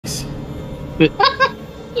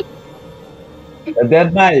দেন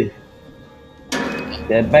ভাই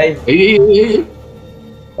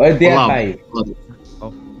ওই দেন ভাই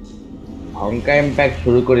হংকা ইম্প্যাক্ট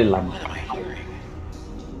শুরু করিলাম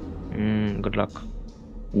good luck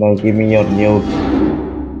now give me your news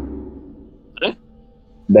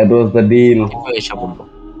that was the deal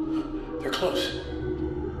They're close.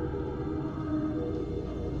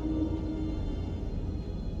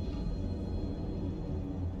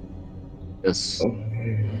 Yes.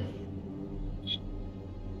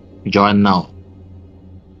 Join now.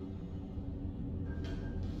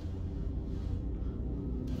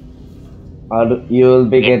 R you will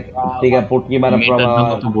be get টিকা পুটকি মারা মেয়েটার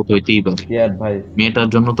জন্য তো ভূত হইতেই পারে ইয়ার ভাই মেয়েটার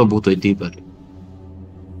জন্য তো ভূত হইতেই পারে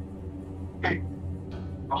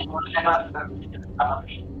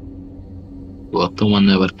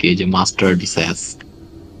বর্তমানে আবার কে যে মাস্টার ডিসাইস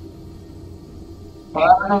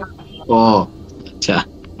ও আচ্ছা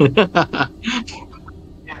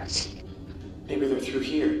Maybe they're through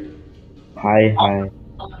here. High high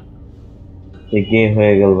ঠিকই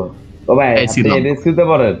হয়ে গেল ও ভাই আপনি এনএসইতে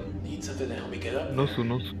পড়েন Need something to help me get up. নুসু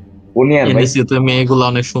উনি আর ভাই এনএসইতে মেয়েগুলো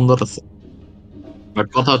অনেক সুন্দর আছে বাট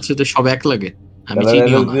কথা হচ্ছে যে সব এক লাগে আমি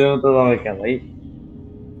চিনিও না তো জানে কেন ভাই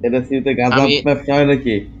এনএসইতে গাঁজা আপনার হয়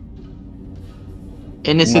নাকি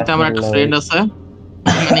এনএসইতে আমার একটা ফ্রেন্ড আছে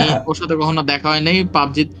মানে ওর সাথে কখনো দেখা হয় নাই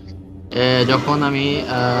পাবজি যখন আমি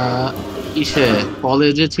ইসে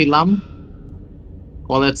কলেজে ছিলাম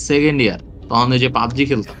কলেজ সেকেন্ড ইয়ার তখন ওই যে পাবজি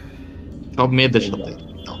খেলতাম সব মেয়েদের সাথে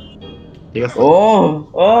ঠিক আছে ও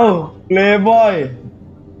ও প্লে বয়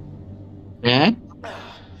হ্যাঁ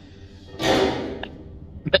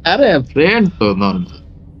আরে ফ্রেন্ড তো নরমাল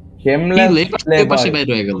শেমলেস প্লে পাশে বয়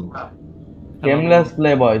বাইরে হয়ে গেল শেমলেস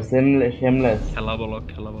প্লে বয় শেমলেস খেলা বলো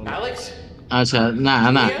Alex? আচ্ছা না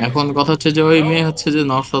না এখন কথা হচ্ছে যে ওই মেয়ে হচ্ছে যে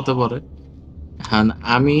নর্থ সাউথে পড়ে হ্যাঁ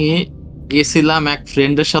আমি গেছিলাম এক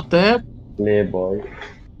ফ্রেন্ডের সাথে প্লে বয়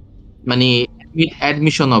মানে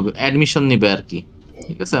অ্যাডমিশন নিবে আর কি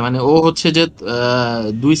ঠিক আছে মানে ও হচ্ছে যে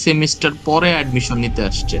 2 সেমিস্টার পরে অ্যাডমিশন নিতে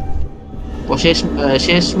আসছে ও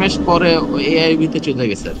শেষমেশ পরে এআইবি তে চলে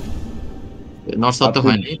গেছে আর নর্থ সাউথে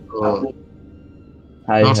হয়নি তো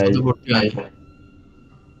হাই নর্থ হাই সাউথে ভর্তি হয়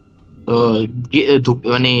তো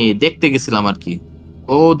মানে দেখতে গেছিলাম আর কি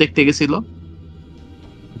ও দেখতে গেছিল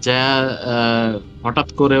যা হঠাৎ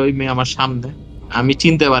করে ওই মেয়ে আমার সামনে আমি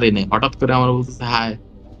চিনতে পারিনি হঠাৎ করে আমার বলতেছে হাই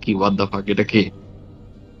কি what the fuck এটা কি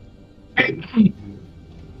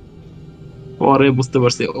পরে বুঝতে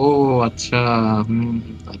পারছি ও আচ্ছা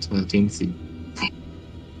আচ্ছা চিনছি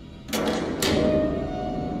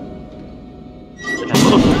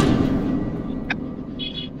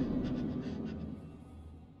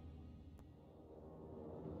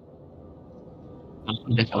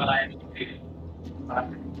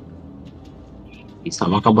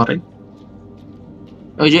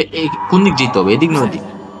ওই যে কোন দিক যেতে হবে এদিক না ওদিক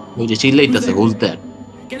ওই যে চিল্লাইতেছে whose that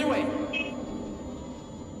Get away.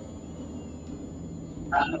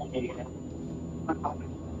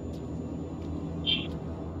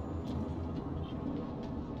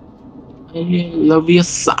 Love you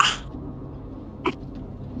সা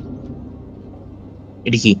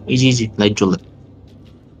এটা কি এই লাইট জ্বলে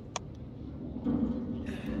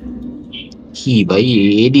কি ভাই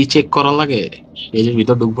এডি চেক করা লাগে এর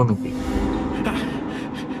ভিতর ঢুকবো নাকি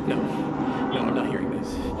No, I'm not hearing this.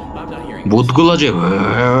 I'm not hearing this. ভূতগুলো যে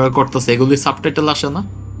করতেছে এগুলি সাবটাইটেল আসে না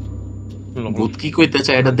ভূত কি কইতে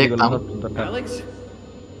চায় এটা দেখতাম Alex?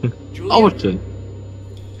 অবশ্যই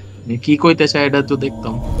কি কইতে চায় এটা তো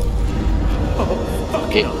দেখতাম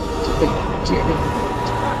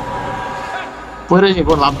পরে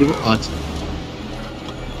যাবো লাভ দিব আচ্ছা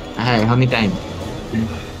হ্যাঁ এখনই টাইম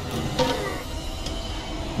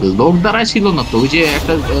লোক দ্বারা ছিল না তো ওই যে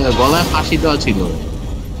একটা গলায় ফাঁসি দেওয়া ছিল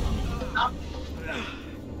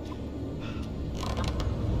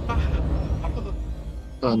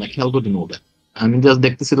না খেয়াল করিনি ওটা আমি জাস্ট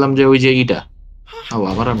দেখতেছিলাম যে ওই যে ইটা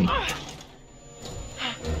আবার আমি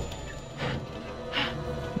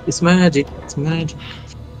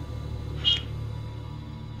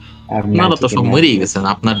আপনারা তো সব মরেই গেছেন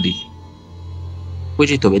আপনার দিক ওই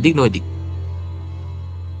যেতে হবে এদিক নয় দিক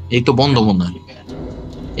এই তো বন্ধ মনে হয়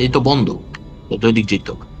এই তো বন্ধ ওই দিক যেতে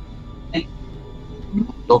হবে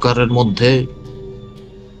দোকানের মধ্যে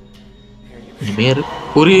মেয়ের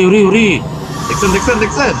উরি উরি উরি দেখছেন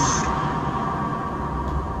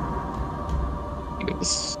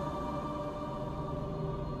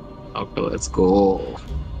Okay, let's go.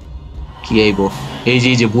 কি আইব এই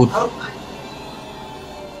যে ভূত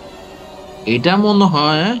এটা মনে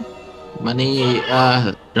হয় মানে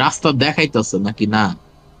রাস্তা দেখাইতেছে নাকি না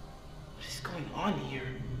What is going on here?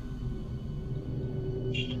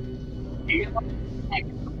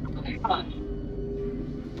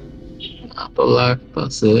 তো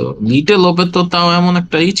লাগতেছে লিটল ওপে তো তাও এমন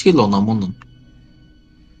একটা ছিল না মনে হয়।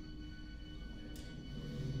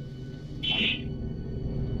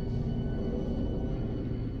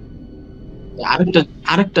 আরেকটা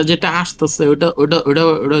আরেকটা যেটা আসতেছে ওটা ওটা ওটা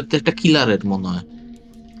ওটা হচ্ছে একটা কিলারের মনে হয়।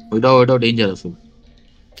 ওটাও ডেঞ্জারাস।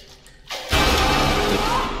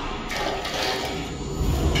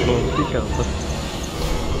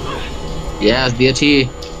 ইয়াস দিয়েছি।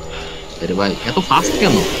 আরে ভাই এত ফাস্ট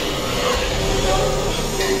কেন?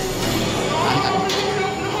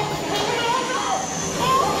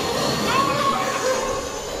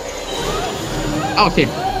 ওকে,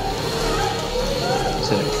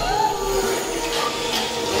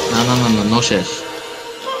 না না না না, নো শেষ।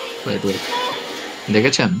 ওয়েট ওয়েট,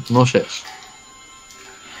 দেখেছেন? নো শেষ।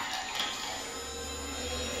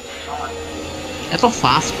 এত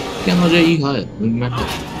ফাস্ট কেন যে ই হয় মুভমেন্টটা,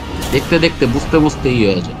 দেখতে দেখতে বুঝতে বুঝতে ই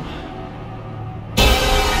হয়ে যায়।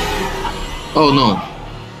 ও নো,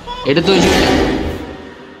 এটা তো ওই যে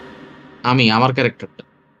আমার ক্যারেক্টারটা।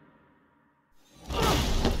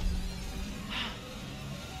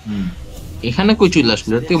 এখানে কই চলে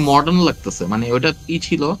আসলো? এটা মডার্ন লাগতেছে, মানে ওটা কি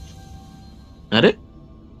ছিল? আরে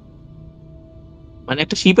মানে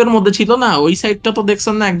একটা শিপের মধ্যে ছিল না ওই সাইডটা, তো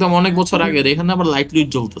দেখছেন না একদম অনেক বছর আগের। এখানে আবার লাইট লুইট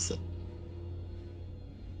জ্বলতেছে।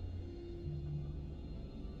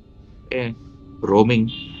 রোমিং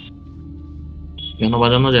পিয়ানো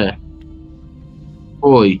বাজানো যায়?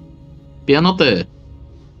 ওই পিয়ানোতে?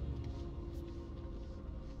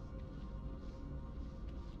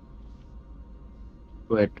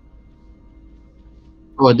 ওয়েট,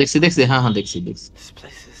 ও দেখছি দেখছি, হ্যাঁ হ্যাঁ দেখছি দেখছি। This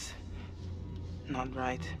place is not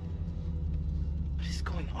right. What is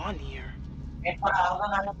going on here?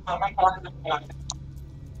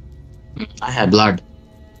 I have blood.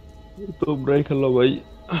 তোমরাই খেলো ভাই,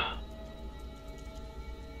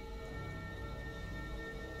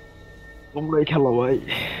 তোমরাই খেলো ভাই,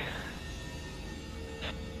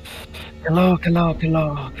 খেলো খেলো খেলো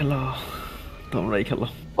খেলো, তোমরাই খেলো।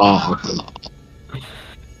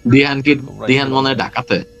 দিহান কি? তোমরাই দিহান খেলো মনে হয় ভাই।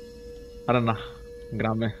 ঢাকাতে। আরে না,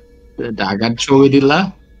 গ্রামে। ঢাকার ছবি দিলা,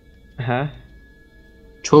 হ্যাঁ,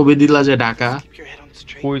 ছবি দিলা যে Dhaka. Keep your head on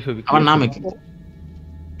straight. ওই ছবি আমার নামে কি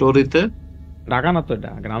স্টোরিতে? ঢাকা না তো, এটা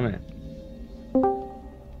গ্রামে।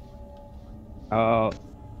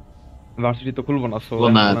 ভার্সিটি তো খুলবো না, সো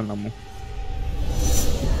না। ওনার নাম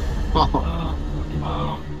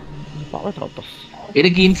পাবে তো। এটা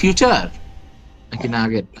কি ইন ফিউচার নাকি না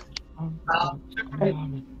আগের?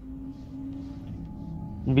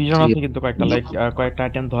 ভিজন আছে কিন্তু কয়েকটা, লাইক কয়েকটা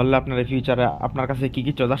আইটেম ধরলে আপনার ফিউচারে আপনার কাছে কি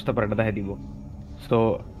কি চলে আসতে পারে এটা দেখাই দিব। তো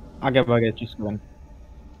আগে ভাগে চুজ করবেন।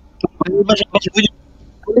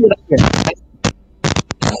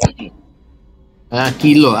 হ্যাঁ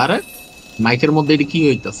কিলো, আরে মাইকের মধ্যে এটা কি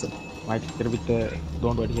হইতাছে? মাইকের ভিতরে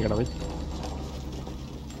ডোন্ট ওয়েট জায়গাটা ভাই।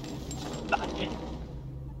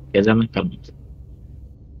 কে জানে কেন?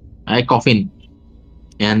 আই কফিন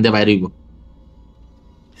এন্ড দে বাইরে গো।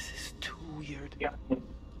 This is too weird.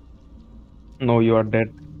 No you R dead.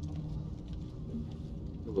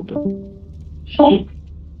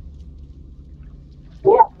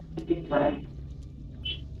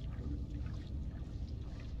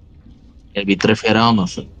 এর ভিতরে ফেরাউন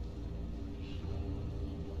আছে।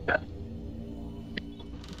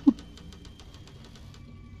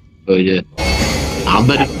 ওই যে হাত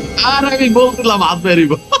বেরি, আর আমি বলছিলাম হাত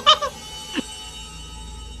বেরিব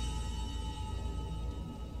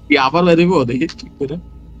কি আবার বেরিব, দেখি ঠিক করে।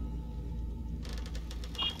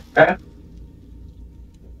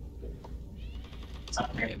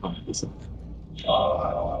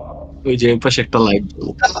 ওই যে পাশে একটা লাইট,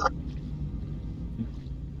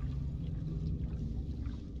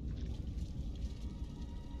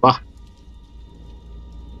 বাহ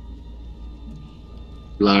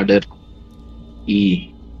ব্লাডের ই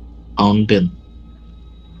ফাউন্টেন।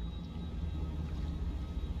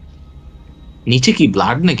 নিচে কি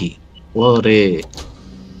ব্লাড নাকি? ওরে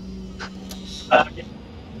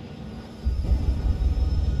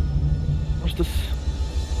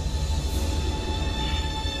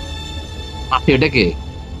পাশে এটা কে?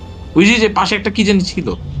 ওই যে পাশে একটা কি জানি ছিল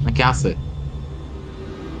নাকি আছে?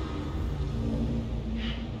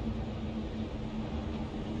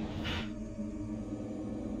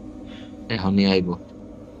 এখনই আইব।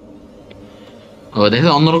 ও দেখে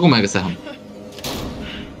অন্যরকম হয়ে গেছে এখন।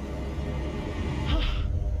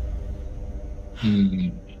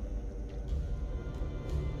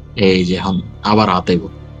 এই যে এখন আবার হাত আইব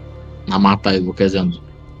না মাথা আইব কে জান।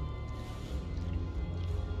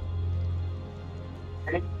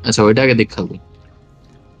 আচ্ছা ওইটাকে দেখাবো।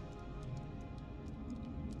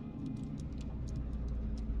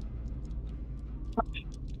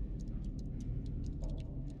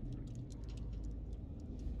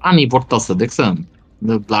 পানি পড়তেছে দেখছেন,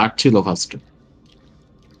 ব্লাড ছিল ফার্স্টে।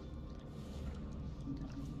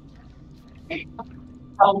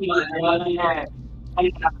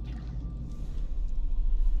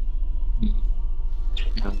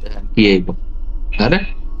 কি আইব? আরে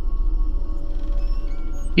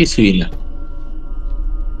কিছুই না,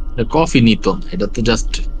 কফি নিত না, এটা তো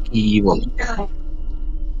জাস্ট কি বলে,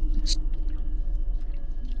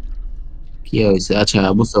 কি হয়েছে? আচ্ছা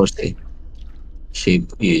বুঝতে পারছি, সেই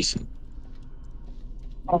ইয়ে হয়েছে।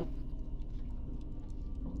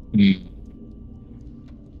 হম,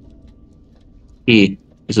 কি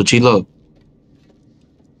কিছু ছিল?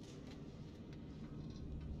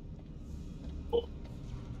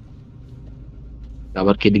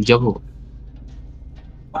 আবার কেদিক যাবো,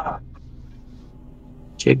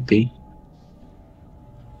 চেক দিই।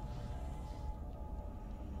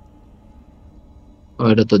 ও,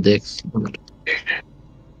 এটা তো দেখছি।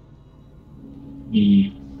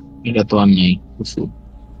 এটা তো আর নেই কিছু।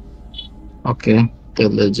 ওকে,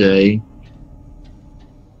 তাহলে যাই।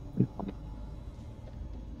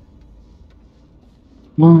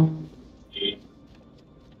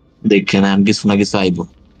 দেখেন আমি কিছু না কিছু আইব।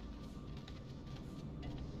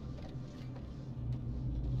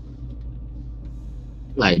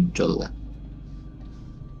 লাইট জ্বললা,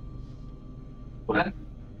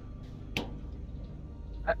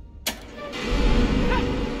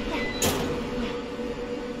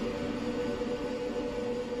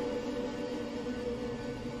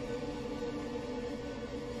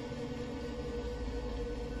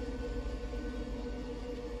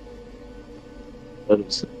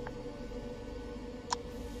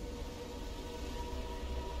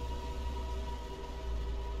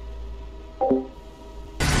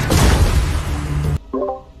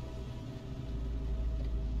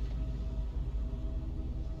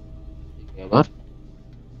 আবার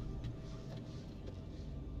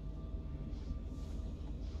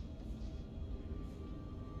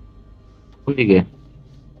কোন দিকে?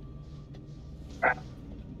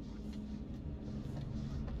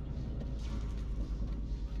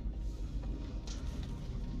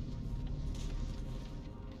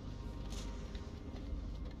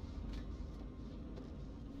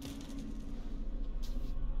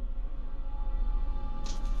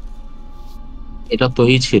 এটা তো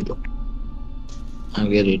ই ছিল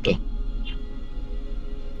আগের, এটা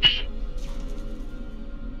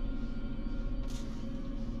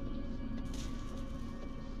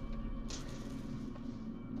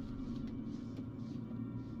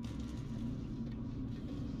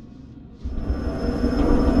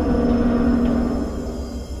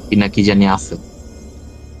কি না কি জানি আছে।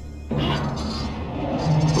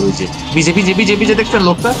 ওই যে বিজে বিজে বিজে বিজে দেখছেন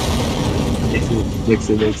লোকটা? দেখছি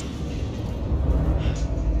দেখছি দেখছি,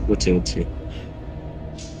 বুঝছি বুঝছি।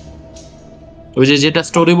 ওই যে যেটা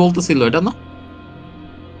স্টোরি বলতেছিল এটা না?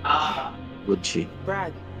 বুঝছি।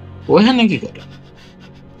 Brad, ওইখানে কি করে?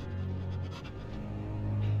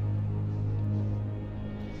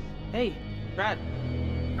 hey, Brad.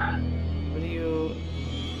 What are you?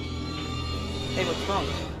 Hey, what's wrong?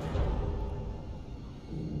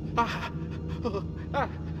 Ah, ah,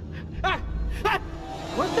 ah, ah.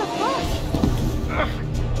 What the fuck?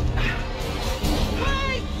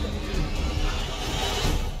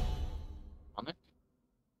 মানে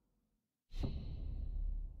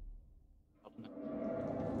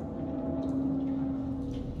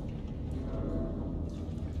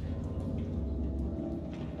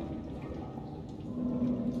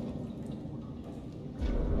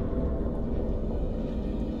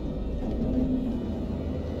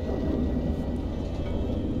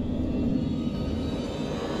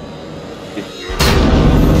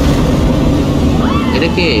এটা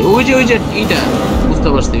কে? ওই যে এইটা বুঝতে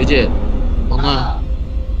পারছি, ওই যে ওনা,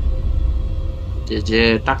 যে যে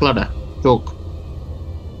টাকলাটা চোখ।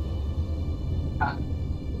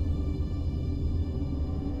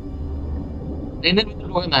 ট্রেনের ভিতরে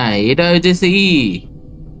ঢোকে নাই, এটা হইতেছে ই,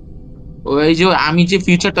 ওই যে আমি যে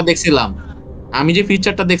ফিউচারটা দেখছিলাম, আমি যে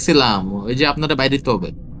ফিউচারটা দেখছিলাম, ওই যে আপনারা বাইরে দিতে হবে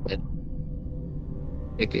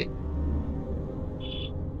একে।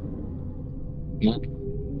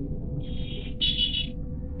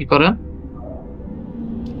 কি করেন?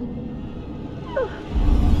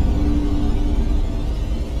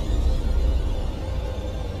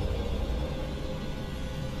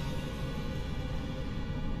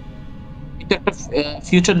 এটা একটা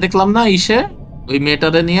ফিউচার দেখলাম না ইসে, ওই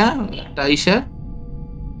মেয়েটারে নিয়ে একটা ইসে,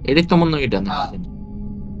 এদিক তো মনে হয় এটা না,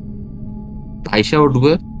 ভাইসা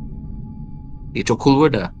উঠবে, এই চোখ খুলবো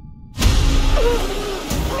এটা।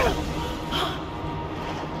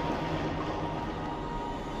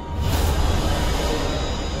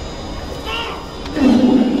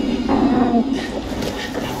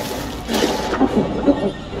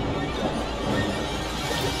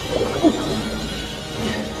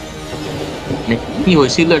 কি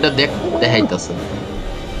হয়েছিল এটা দেখাইতেছে।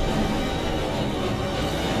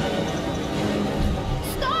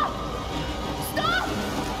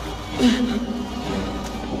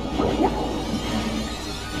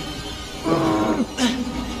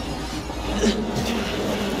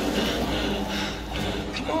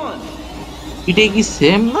 এটা কি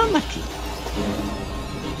সেম না নাকি?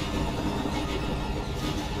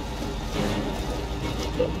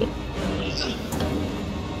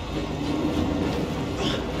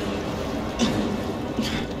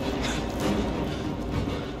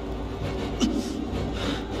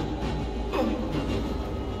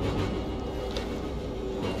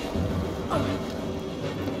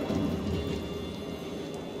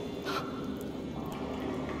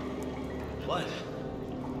 What?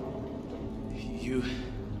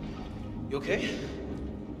 You okay?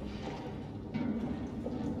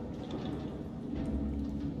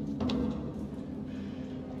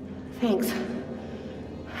 Thanks.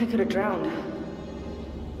 I could have drowned.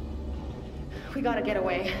 We gotta get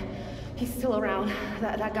away. He's still around.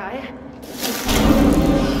 That guy.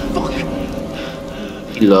 Fuck!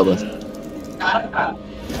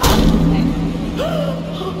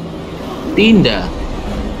 তিনটা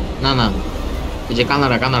না না, এই যে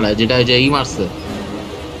কানাডা যেটা ওই যে মারছে,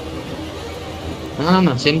 না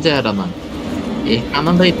না সেম চেহারা না, এই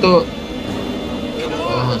কানাডাই তো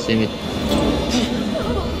সেম।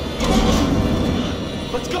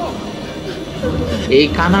 এই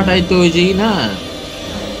কানাডাই তো ওই যে না,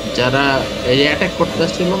 যারা এই যে অ্যাটাক করতে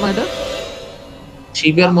আসছিল না, এটা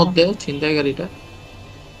শিবের মধ্যে ছিনতাইকারীটা।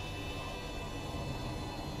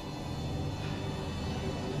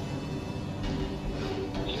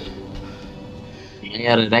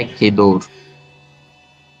 রাখি দৌড়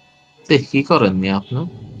কি করেননি আপনার?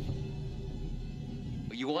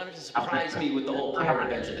 You wanted to surprise me with the whole pirate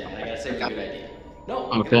adventure thing, and I gotta say it's a good idea. No,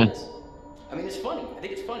 okay. Because, I mean, it's funny. I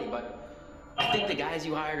think it's funny, but I think the guys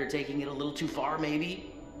you hired are taking it a little too far, maybe.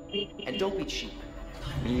 And don't be cheap.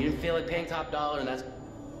 I mean, you didn't feel like paying top dollar, and that's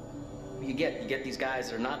you get these guys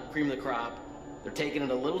that are not cream of the crop. They're taking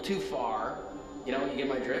it a little too far. You know, you get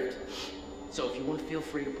my drift. So if you want to feel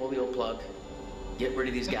free to pull the old plug, get rid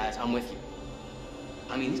of these guys. I'm with you.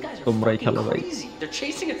 I mean, these guys are fucking crazy. They're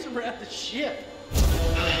chasing us around the ship.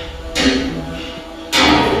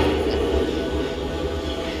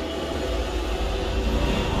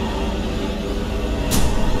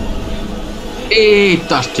 এই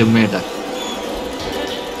তো আসছে মেয়েটা,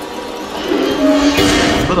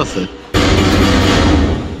 আছে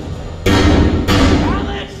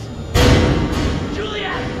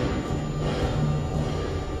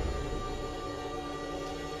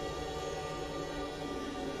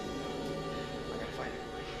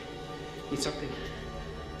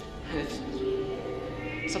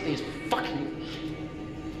Something is fucking.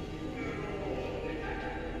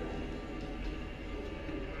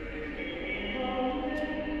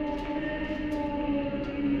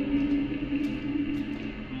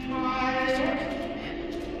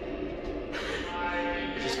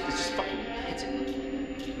 It's just fucking hits it.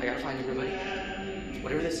 I gotta find everybody.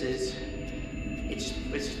 Whatever this is, it's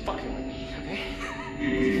just fucking with me, okay?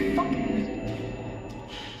 It's fucking with me.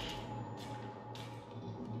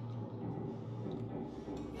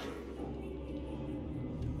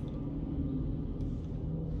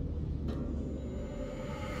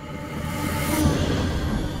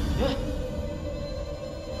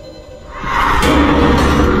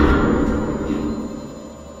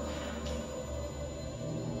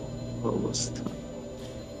 অবস্থা।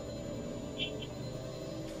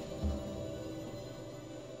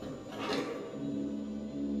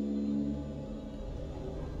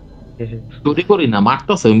 চুরি করি না,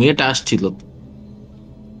 মারতেছে, মেয়েটা আসছিল।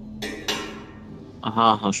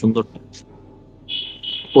 হ্যাঁ হ্যাঁ সুন্দর,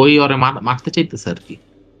 ওই ওরে মারতে চাইতেছে আর কি,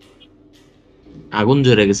 আগুন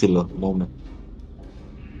জ্বরে গেছিল মোমে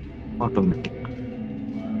automatic.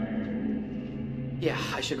 Yeah,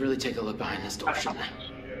 I should really take a look behind this door, shouldn't I?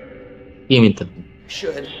 কি মিথ্যা?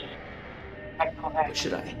 Should. But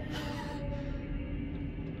should I?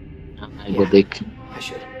 দেখ I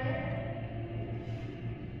should.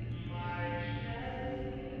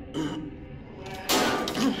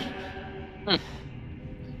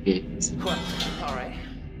 Well, all right.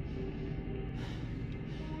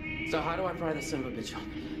 So how do I pry this son of a bitch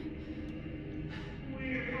open?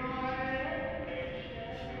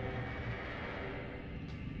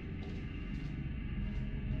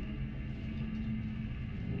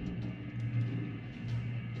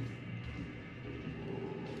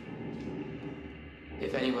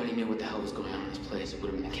 If anybody knew what the hell was going on in this place, it would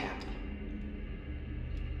have been the captain.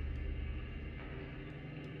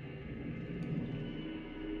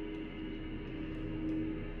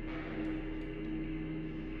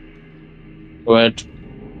 Wait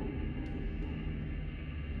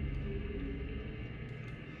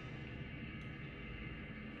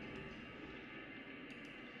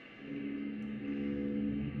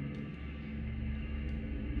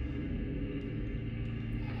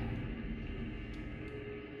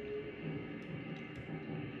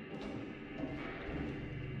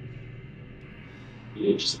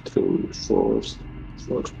It's through force.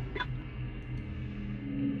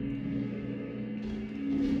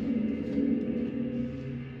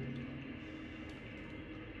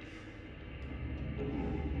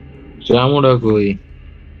 Jamuda koi.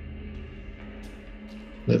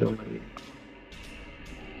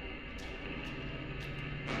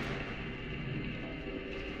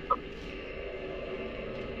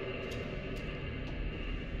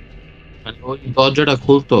 ওই দরজাটা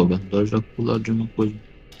খুলতে হবে, দরজা খোলার জন্য কই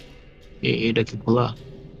এটা কি খোলা?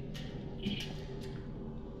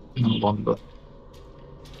 না, বন্ধ।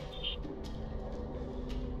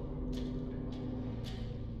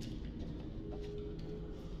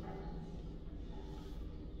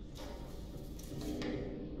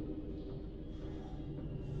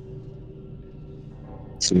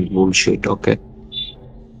 Bullshit, okay.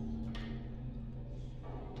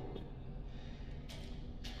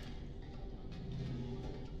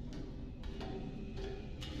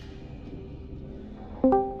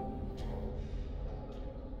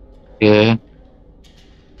 Yeah.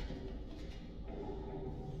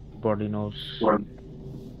 Body knows.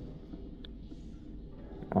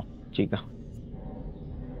 Oh, chica.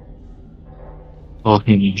 Oh,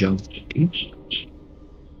 him jump.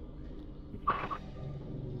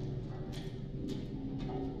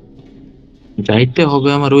 যাইতে হবে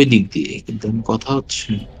আমার ওই দিক দিয়ে, কিন্তু কথা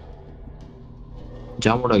হচ্ছে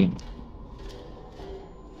যাবোটা কেন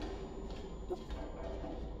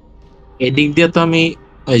এদিক দিয়ে? তো আমি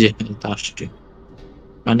ওই যে আসছে,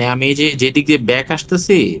 মানে আমি এই যে যেদিক দিয়ে ব্যাক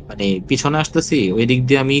আসতেছি, মানে পিছনে আসতেছি, ওই দিক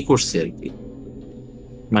দিয়ে আমি করছি আর কি,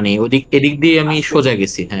 মানে ওদিক এদিক দিয়ে আমি সোজা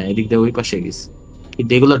গেছি। হ্যাঁ, এদিক দিয়ে ওই পাশে গেছি,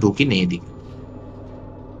 কিন্তু এগুলা ঢুকি নেই এদিক।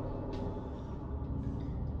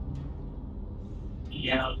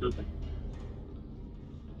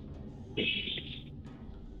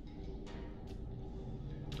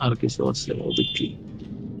 আর কিছু আছে ওদিক কি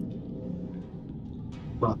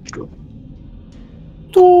bathroom?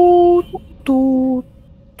 Toot, toot,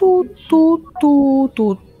 toot, toot, toot,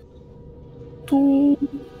 toot, toot,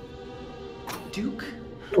 Duke?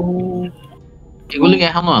 toot. এগুলি কি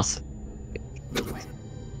এখনো আছে?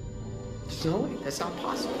 No way, that's not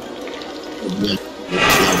possible.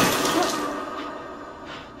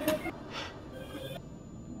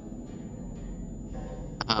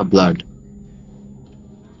 Blood.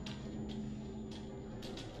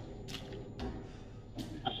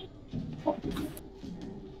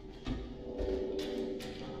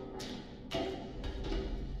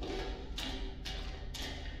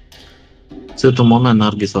 তো মনে হয় না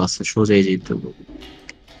আর কিছু আছে, সোজাই যেতে হবে।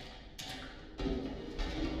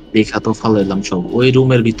 দেখা তো ফালাইলাম সব, ওই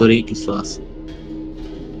রুমের ভিতরেই কিছু আছে।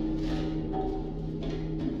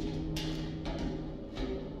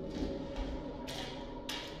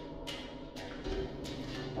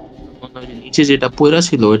 নিচে যেটা পয়রা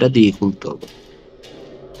ছিল ওটা দিয়ে খুলতে হবে।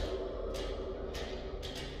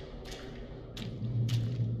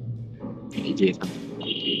 এই যে এখানে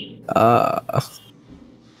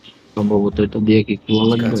সম্ভবত এটা দিয়ে কি খোলা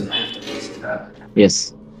লাগবে? ইয়েস,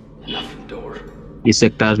 কিছু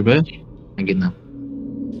একটা আসবে নাকি না?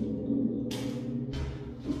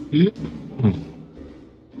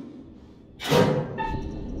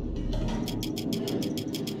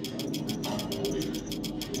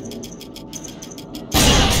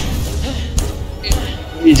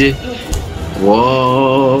 এই যে ও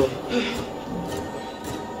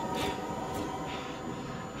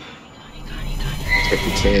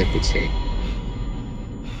পিছিয়ে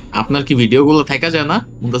আপনার কি ভিডিও গুলো থাকা যায় না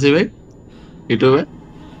মুন্তাসির ভাই ইউটিউবে?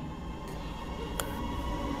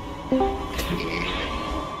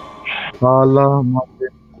 Oh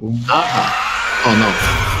no.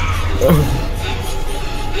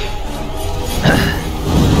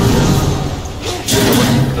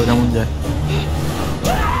 কেমন যায়?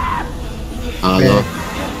 হ্যালো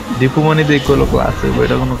দীপুমণি দেখলো ক্লাসে,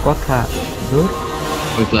 এটা কোনো কথা?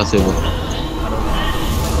 ওই ক্লাসে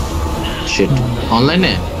শিট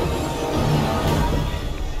অনলাইনে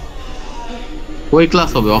ওই ক্লাস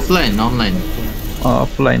হবে অফলাইন না অনলাইন?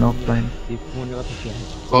 অফলাইন।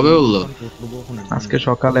 কবে বললো? আজকে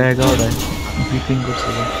সকালে 11টায় ব্রিফিং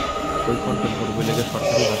করছিল। ওই কন্টেন্ট করবে লেগে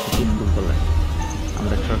সরকারি ভার্সিটি স্কুল চলে,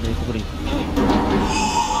 আমরা সরকারি করি।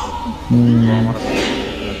 আমার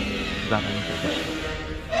জানেন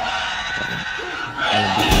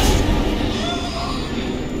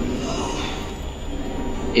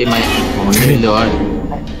এই মাই নিলে হয়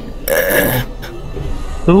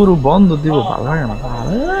তোর বন্ধ দিব ভালো লাগে না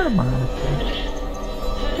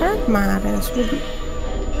মারে শুধু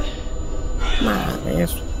মারে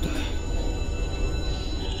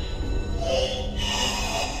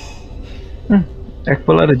এক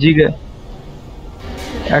পোলার জিগে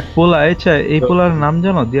এক পোলা আচ্ছা এই পোলার নাম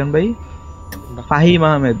জানো দিয়ান ভাই ফাহিম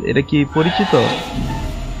আহমেদ এটা কি পরিচিত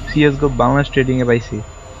সিএসগো বাংলাদেশ ট্রেডিং এ পাইছি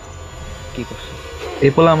কি করছে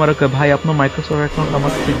এই পোলা আমার ভাই আপনার মাইক্রোসফট অ্যাকাউন্ট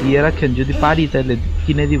আমার কাছে দিয়ে রাখেন যদি পারি তাহলে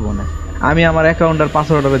কিনে দিব না আমি আমার অ্যাকাউন্ট আর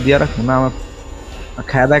পাসওয়ার্ড দিয়ে রাখবো না আমার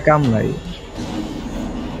খাওয়া দাওয়া কাম নাই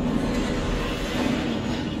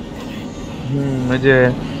ওই যে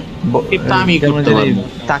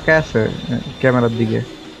তাকায় আছে ক্যামেরার দিকে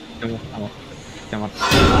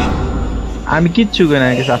আমি কিচ্ছু কই না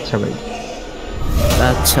কিছু আচ্ছা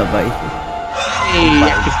ভাই এই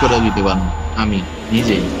অ্যাক্টিভ করে দিতে পারবো আমি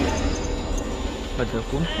নিজেই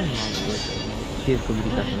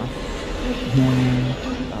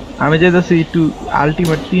আমি যাইতাছি একটু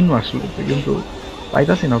আলটিমেট 3 মাস লাগবে কিন্তু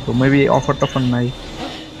পাইতাছি না তো মেবি অফার টফার নাই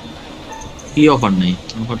কি অফার নাই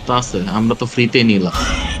অফার তো আছে আমরা তো ফ্রিতে নিলাম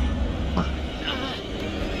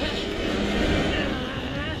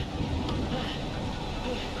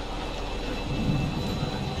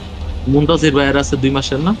মুনতাসির ভাইয়ের আছে 2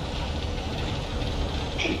 মাসের না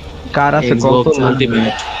কার আছে কত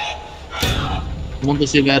আলটিমেট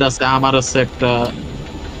মুনতাসির ভাইয়ের আছে আমার আছে একটা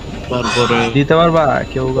তারপরে দিতে পারবা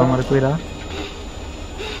কেউ আমার কইরা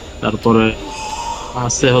তারপরে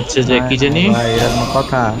আছে হচ্ছে যে কি জানি ভাই এর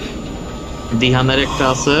কথা দিহানের একটা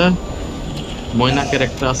আছে ময়নাকের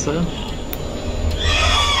একটা আছে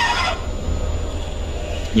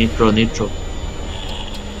নিট্রো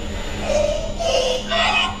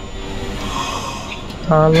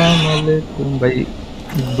সালাম আলাইকুম ভাই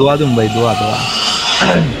দোয়া দুম ভাই দোয়া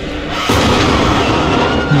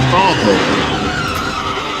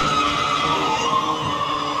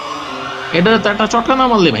এটা তো একটা চটকা না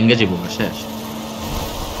মারলে ভেঙে যাবো শেষ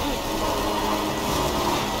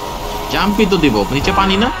জাম্পই তো দিব নিচে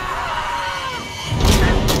পানি না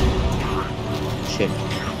শিট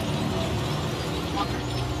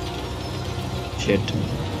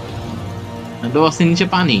নিচে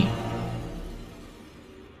পানি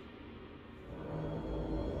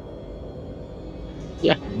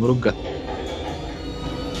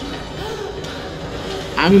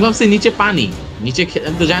আমি ভাবছি নিচে পানি নিচে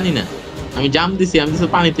তো জানি না আমি জাম্প দিছি আমি তো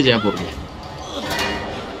পানিতে যা পড়বো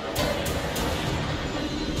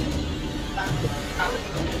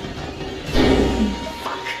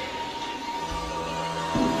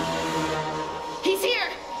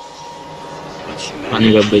পানি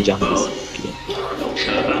ভাববে জাম্প দিছি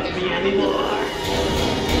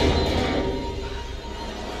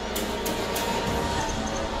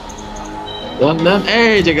দেন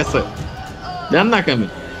এই যে গেছে দেন না কেমন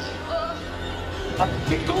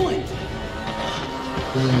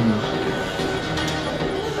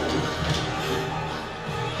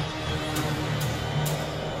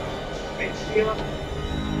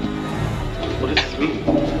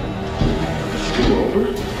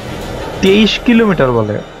তেইশ কিলোমিটার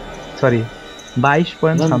বলে সরি 22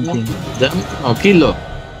 পয়েন্ট সামথিং কিলো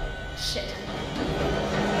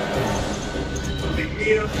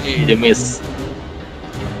এই যে মিস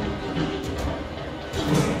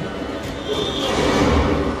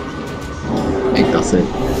আছে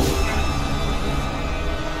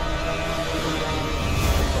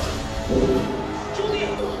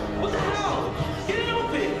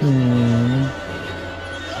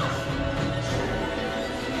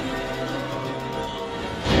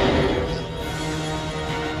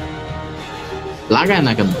লাগায়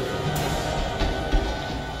না কেন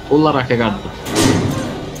ওল্লা রাখে কাটবে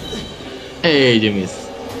এই যে মিস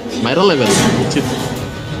মাইরা লেভেল উচিত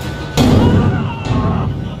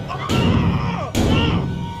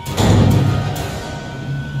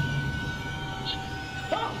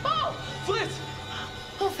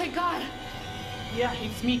Yeah,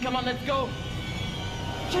 it's me. Come on, let's go.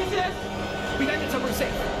 Jesus! We gotta get somewhere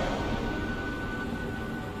safe.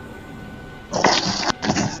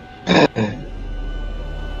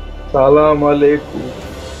 Salam alaikum.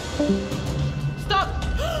 Stop!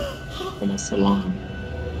 Salam.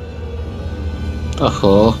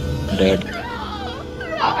 Oh, dead.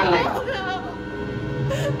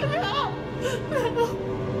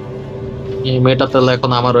 এই মেয়েটা তাহলে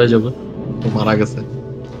এখন আমার হয়ে যাবে মারা গেছে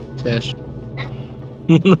শেষ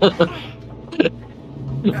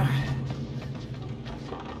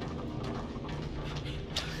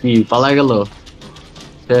কি পালা গেল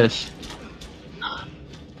শেষ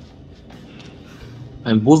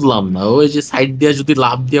আমি বুঝলাম না, ওই যে সাইড দিয়ে যদি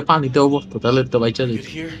লাভ দিয়ে পানিতেও পড়তো তাহলে তো বাইচা যেত।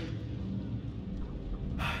 Good here.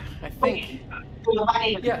 I think.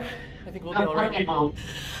 Yeah, I think we'll be all right.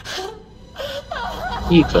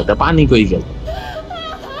 কি কথা, পানি কই গেল?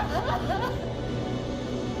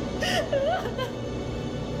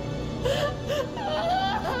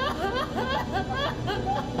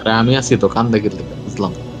 আরে আমি আছি তো, কান্দে গেলে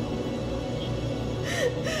বুঝলাম।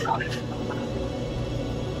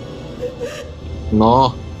 No,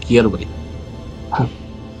 কি আর ভাই,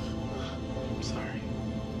 I'm sorry.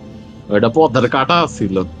 ওটা পদার কাটা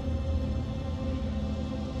ছিল।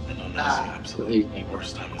 I know now's the absolutely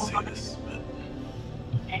worst time to say this, but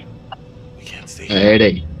we can't stay here.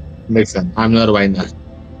 এটাই দেখছেন, আমি আর ভাই না।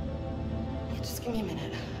 Just give me a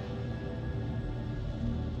minute.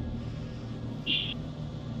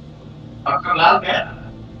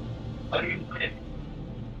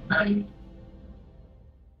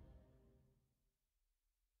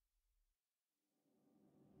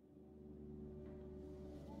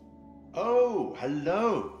 Oh, hello.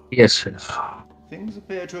 Yes, sir. Things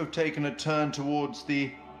appear to have taken a turn towards the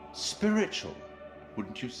spiritual,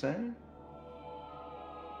 wouldn't you say?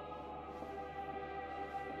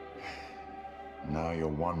 Now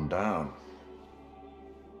you're one down.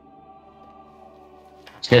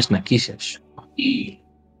 শেষ না, কি শেষ?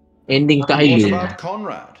 Ending তাইলে What about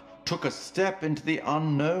Conrad? Took a step into the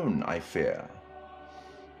unknown, I fear.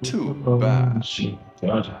 Too bad.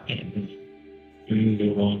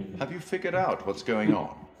 Have you figured out what's going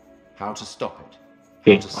on? How to stop it?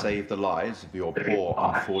 How to save the lives of your poor,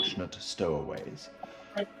 unfortunate stowaways?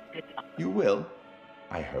 You will,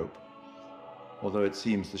 I hope. Although it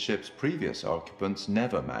seems the ship's previous occupants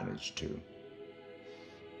never managed to.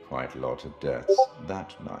 Quite a lot of deaths that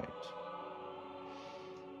night.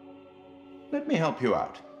 Let me help you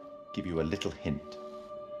out. Give you a little hint.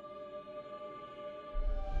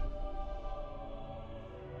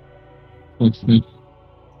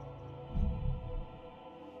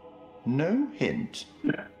 No hint?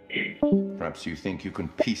 Perhaps you think you can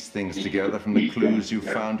piece things together from the clues you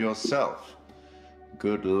found yourself.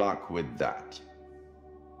 Good luck with that.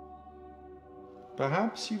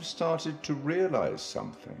 Perhaps you've started to realize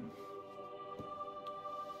something.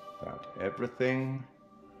 That everything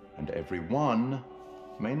and everyone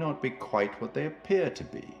may not be quite what they appear to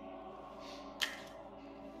be.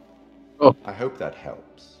 Oh. I hope that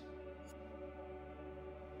helps.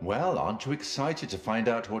 Well, aren't you excited to find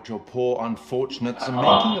out what your poor unfortunates are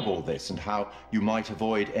making of all this and how you might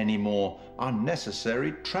avoid any more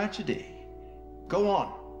unnecessary tragedy? Go on,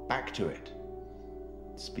 back to it.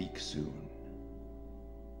 Speak soon.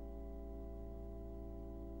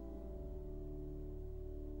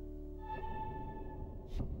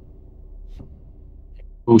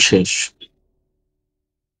 শেষ।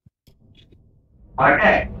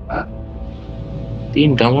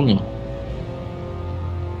 তিনটা মনে হয়।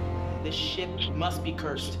 This ship must be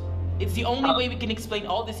cursed. It's the only way we can explain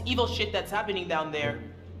all this evil shit that's happening down there.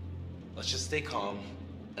 Let's just stay calm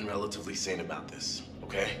and relatively sane about this,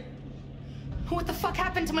 okay? What the fuck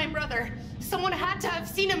happened to my brother? Someone had to have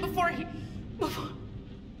seen him before he...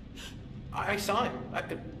 I saw him.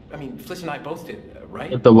 I mean, Fliss and I both did, right?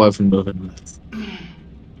 The boyfriend.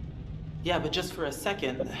 Yeah, but just for a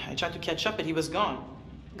second. I tried to catch up, but he was gone.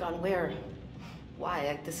 Gone where? Why?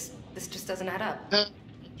 This just doesn't add up.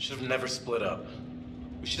 Should have never split up.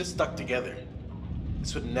 We should have stuck together.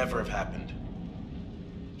 This would never have happened.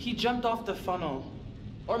 He jumped off the funnel.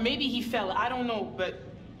 Or maybe he fell, I don't know, but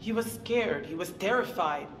he was scared. He was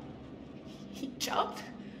terrified. He jumped?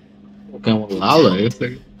 Okay, well, I'll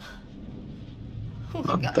Oh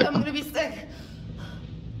my god, I'm gonna be sick.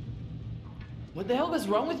 What the hell was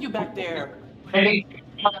wrong with you back there?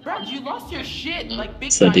 Brad, you lost your shit. Like,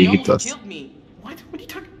 big So guy, you ridiculous. almost killed me. What? What are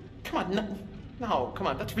you talking? Come on, no, come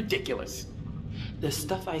on, that's ridiculous. The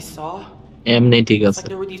stuff I saw, এমনি ঠিক it's আছে।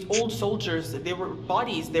 like there were these old soldiers. They were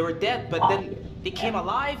bodies. They were dead, but then they came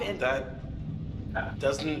alive and... That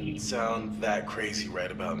doesn't sound that crazy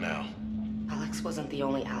right about now. Alex wasn't the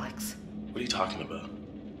only Alex. What are you talking about?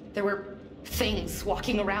 There were things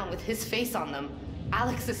walking around with his face on them.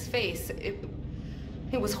 Alex's face.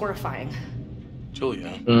 It was horrifying.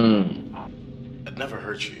 Julia, I'd never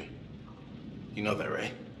hurt you. You know that,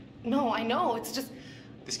 right? No, I know. It's just...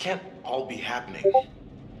 This can't all be happening.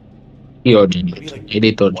 Maybe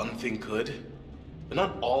like one thing could, but not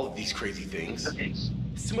all of these crazy things.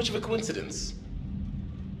 It's too much of a coincidence.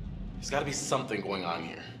 There's got to be something going on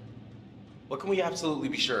here. What can we absolutely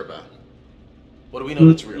be sure about? What do we know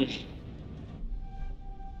that's real?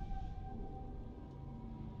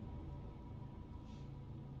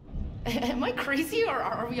 Am I crazy or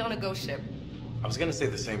are we on a ghost ship? I was gonna say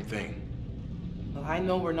the same thing. Well, I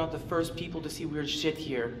know we're not the first people to see weird shit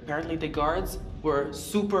here. Apparently the guards were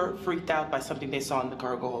super freaked out by something they saw in the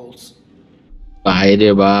cargo holds.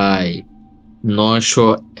 Bye.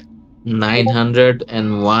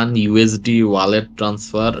 901 USD wallet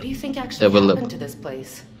transfer What do you think actually available. happened to this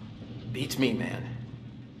place? Beats me, man.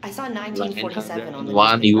 I saw 1947 on the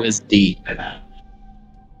 1 newspaper. USD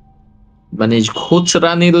মানে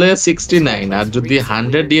খুচরা নিলে 69 আর যদি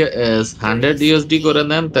 100 USD করে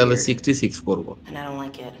নেন তাহলে 66 পড়বো। And I don't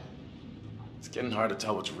like it. It's getting hard to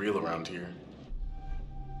tell what's real around here.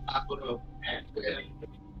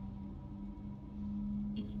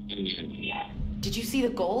 Did you see the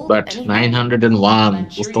gold? But Anything? 901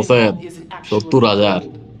 বুঝতেছেন 70,000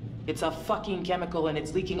 It's a fucking chemical and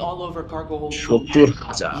it's leaking all over cargo holds.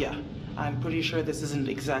 70,000 Yeah, I'm pretty sure this isn't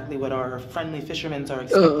exactly what our friendly fishermen are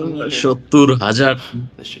expecting either. 70,000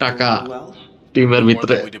 This should টাকা go well. টিমের More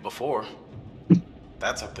ভিতরে than we did before.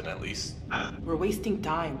 That's something at least. We're wasting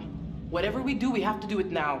time. Whatever we do, we have to do it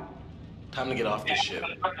now. Time to get off this ship.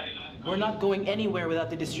 We're not going anywhere without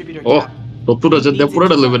the distributor O cap. 70,000 দিয়ে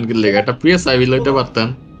পুরোটা নেবেন কি লেগে একটা প্রিয় সাইবি লইতে পারতেন।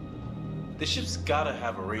 This ship's gotta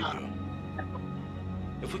have a radio.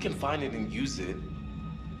 If we can find it and use it,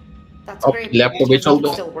 That's Oh, great. laptop It is all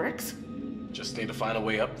the- still works. just need to find a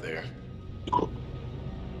way up there.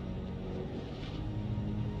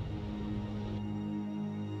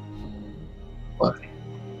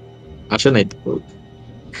 আসে নাই তো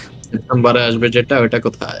সেপ্টেম্বরে আসবে যেটা ওটা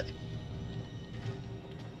কোথায়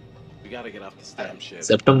We gotta get off this damn ship.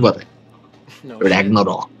 সেপ্টেম্বরে No.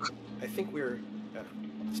 Ragnarok I think we're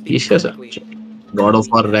কি speaking শেষ perfectly. God of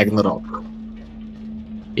War Ragnarok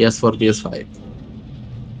PS4 PS5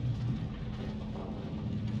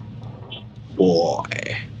 boy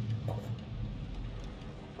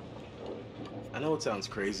I know it sounds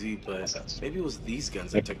crazy, but maybe it was these guns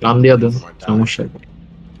that took নাম দিয়া দেন from our dive. সমস্যা নেই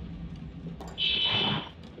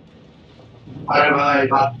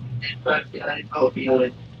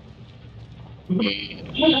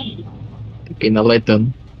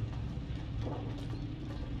Pinalitan.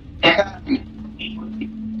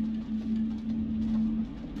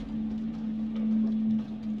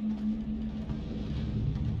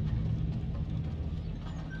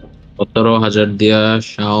 $17,000 দিয়া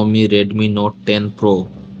Xiaomi Redmi Note 10 Pro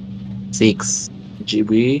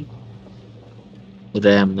 6GB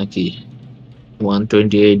RAM নাকি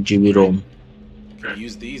 128GB ROM Could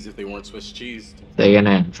use these if they weren't Swiss cheesed. second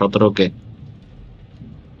hand 17K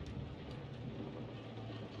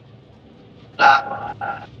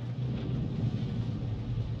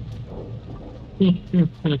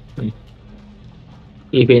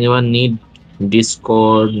If anyone need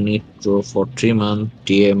Discord Nitro for 3 months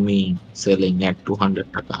TME selling at 200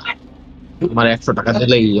 টাকা আমার 100 টাকা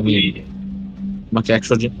দিলেই আমি আমাকে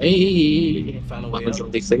 100 এই Found a way মানুষ up.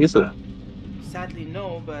 দেখছে কিছু Sadly, no,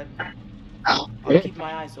 but Eh? I'll keep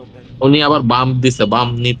my eyes open. উনি আবার বাম দিছে বাম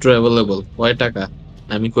নিট্রো অ্যাভেলেবল কয় টাকা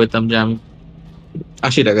আমি কইতাম যে আমি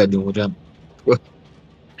 80 টাকা দিব জান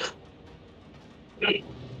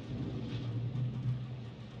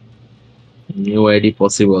new ID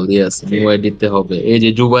possible yes new ID তে হবে এই যে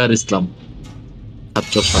জুবায়ের ইসলাম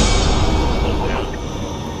ছাত্র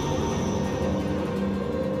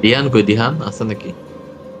দিহান কই দিহান আছে নাকি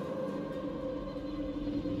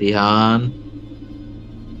দিহান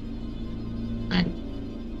নাই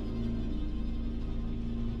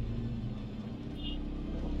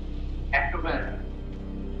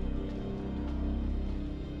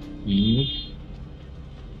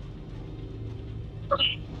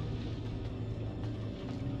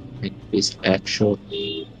Is actual.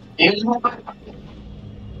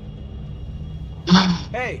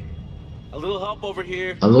 Hey, a little help over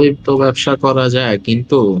here. ভালোই তো ব্যবসা করা যায়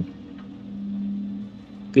কিন্তু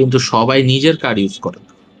কিন্তু সবাই নিজের কার্ড ইউজ করে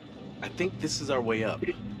I think this is our way up.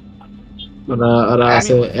 ওরা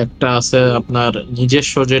আছে একটা আছে আপনার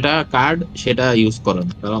নিজস্ব যেটা কার্ড সেটা ইউজ করে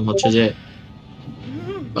না কারণ হচ্ছে যে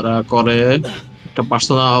ওরা করে একটা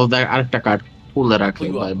পার্সোনাল আরেকটা কার্ড খুলে রাখে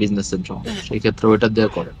বা বিজনেসের জন্য সেই ক্ষেত্রে ওটা দিয়ে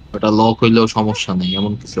করে ওটা লক হইলেও সমস্যা নেই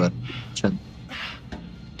এমন কিছু আর বুঝছেন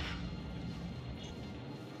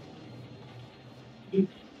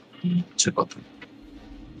আচ্ছা কথা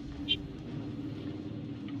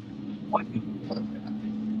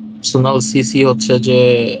পার্সোনাল সিসি হচ্ছে যে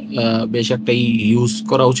বেশ একটা ইউজ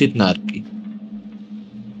করা উচিত না আর কি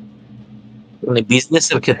মানে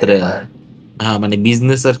বিজনেসের ক্ষেত্রে হ্যাঁ মানে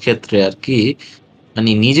বিজনেসের ক্ষেত্রে আর কি মানে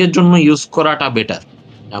নিজের জন্য ইউজ করাটা বেটার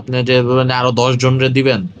আপনি যে মানে আরো 10 জনরে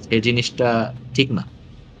দিবেন এই জিনিসটা ঠিক না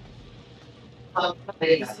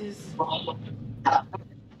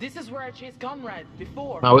This is where I chased Conrad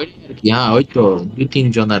before. না ওই আর কি হ্যাঁ ওই তো 2-3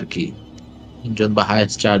 জন আর কি তিনজন বা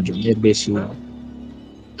হাইয়েস্ট 4 জন, এর বেশি।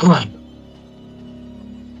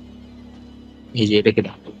 এই যে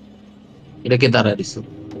এটাকে দাঁড়ায় দিছো।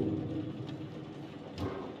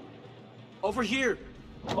 Over here.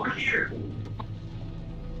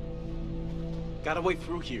 Got a way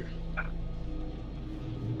through here.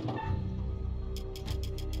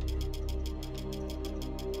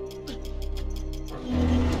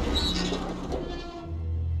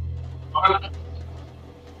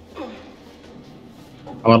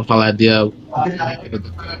 আবার ফালায় দিয়া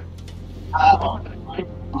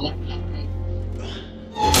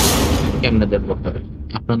কেমনে দেখবো?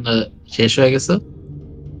 আপনার শেষ হয়ে গেছে?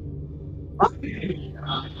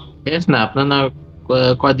 শেষ না, আপনার না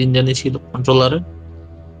কয়দিন জানি ছিল কন্ট্রোলারে?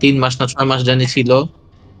 3 মাস না 6 মাস জানি ছিল,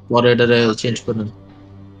 পরে এটারে চেঞ্জ করেন।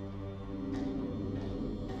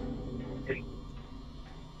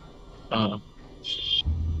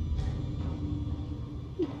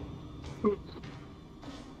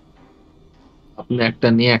 আপনি একটা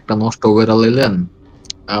নিয়ে একটা নষ্ট করে লইলেন,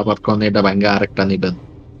 আবার কোন এটা ভাঙ্গা আরেকটা নিবেন।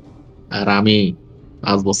 আর আমি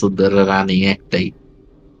 5 বছর ধরে রানিং একটাই।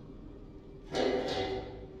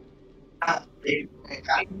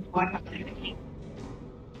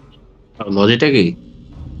 লজিটা কি?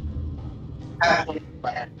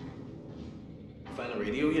 Find a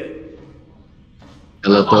radio yet?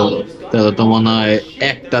 তাহলে তো মনে হয়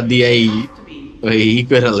একটা দিয়েই ওই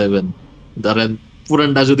করে নেবেন। ধরেন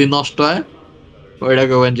পুরানটা যদি নষ্ট হয়, ওইটা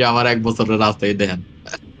কবেন যে আমার 1 বছরের রাস্তায় দেন।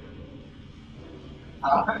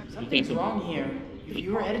 Something's wrong here. If you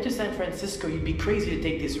were headed to San Francisco, you'd be crazy to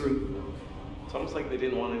take this route. It's almost like they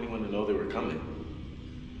didn't want anyone to know they were coming.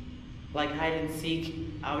 Like hide and seek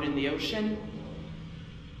out in the ocean?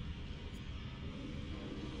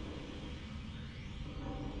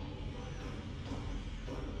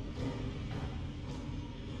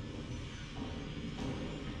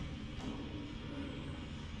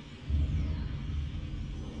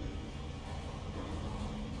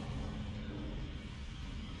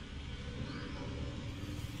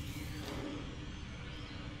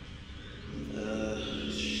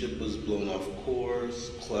 Ship was blown off course,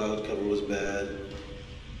 cloud cover was bad.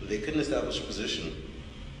 They couldn't establish a position.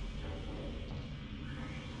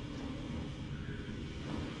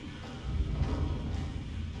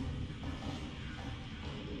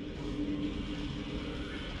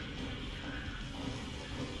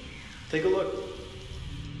 Take a look.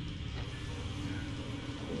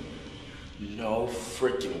 No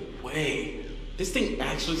freaking way. This thing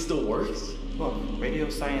actually still works? Well, radio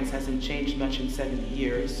science hasn't changed much in 70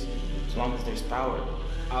 years, as long as there's power.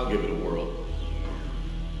 I'll give it a whirl.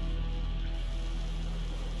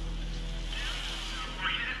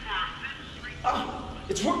 Ah,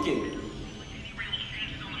 it's working!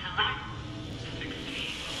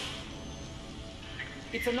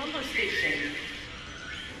 It's a number station.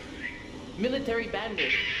 Military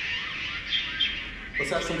bandit.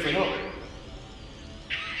 Let's ask them for help.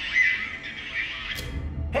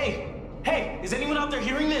 Hey! Hey! Is anyone out there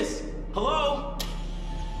hearing this? Hello?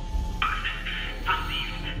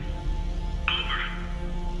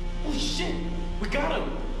 Holy shit! We got him!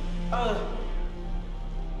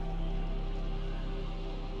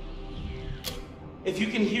 If you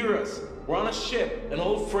can hear us, we're on a ship, an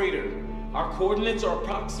old freighter. Our coordinates are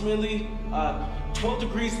approximately 12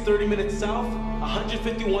 degrees 30 minutes south,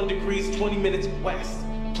 151 degrees 20 minutes west.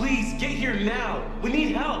 Please, get here now! We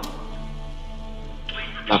need help!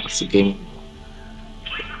 That's the game.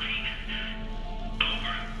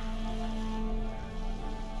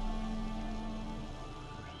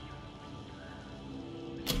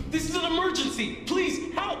 This is an emergency! Please,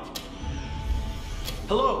 help!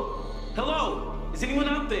 Hello? Hello? Is anyone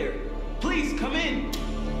out there? Please, come in!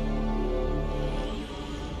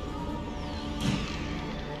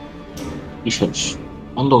 Ishas,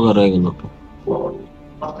 অন্ধকার হয়ে গেল তো।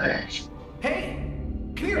 Hey!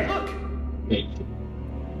 Come here, look!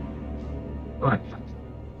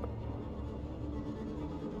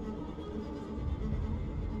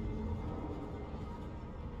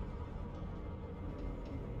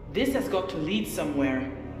 This has got to lead somewhere.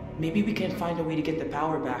 Maybe we can find a way to get the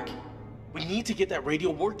power back. We need to get that radio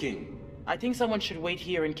working. I think someone should wait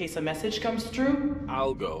here in case a message comes through.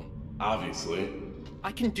 I'll go, obviously.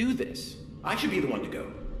 I can do this. I should be the one to go.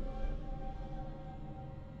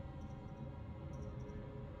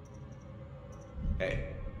 Hey,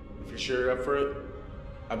 if you're sure you're up for it,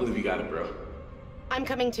 I believe you got it, bro. I'm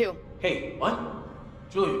coming too. Hey, what?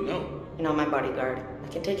 Julia, no. You're not my bodyguard. I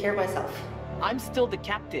can take care of myself. I'm still the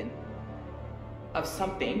captain of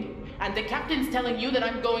something, and the captain's telling you that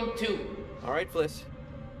I'm going too. All right, Fliss.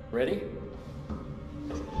 Ready?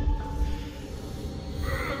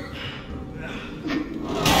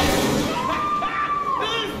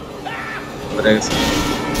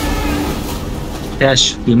 শেষ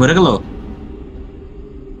কি মরে গেল?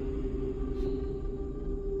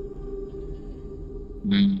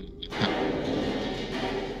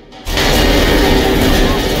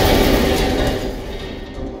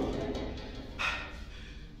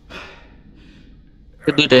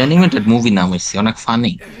 দুইটা animated movie নাম হইছে, অনেক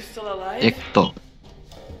funny দেখতো।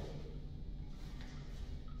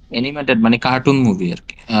 Animated মানে কার্টুন মুভি আর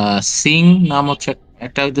কি। সিং নাম হচ্ছে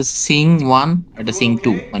একটা, হইতেছে সিং 1, একটা সিং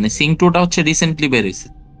 2। মানে সিং 2টা হচ্ছে রিসেন্টলি বের হইছে।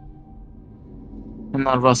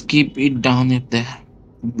 Nervous, keep it down if there,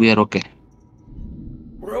 we are okay.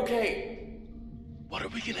 We're okay. What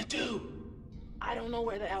are we gonna do? I don't know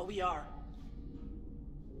where the hell we are.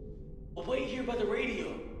 We'll wait here by the radio.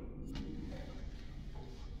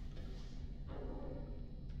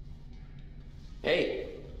 Hey.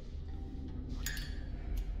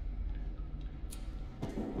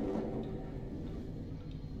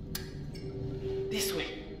 This way.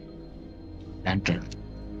 Enter.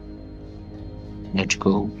 Let's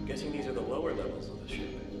go. I'm guessing these are the lower levels of the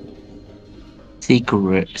ship.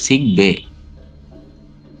 Sick bay.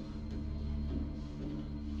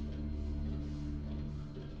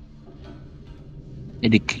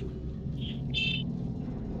 এদিকে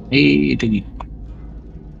এটা কি?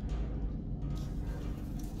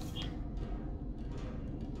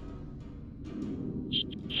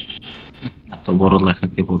 এত বড় লেখা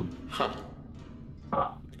কে বল? Huh.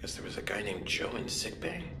 I guess there was a guy named Joe in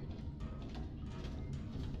sickbay.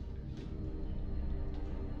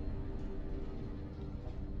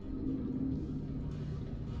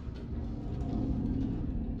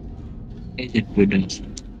 Agent Prudence.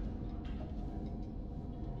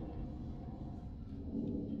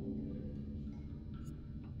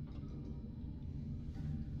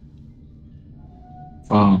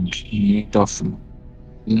 Found need of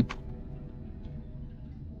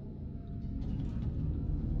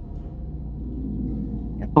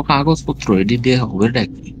এত কাগজপত্র এটি দিয়ে হবে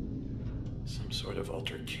নাকি? Some sort of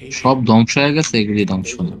altercation. সব ধ্বংস হয়ে গেছে, এগুলি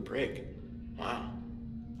ধ্বংস On the brig. Wow.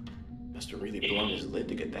 Must have really blown his lid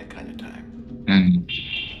to get that kind of time.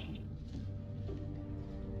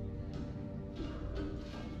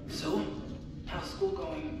 So, how's school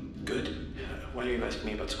going? Good. Why are you asking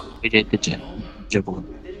me about school? যেতে চাই যাবো। I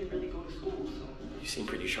didn't really go to school, so... You seem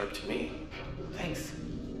pretty sharp to me. Thanks.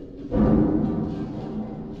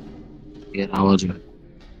 এর আওয়াজ হয়।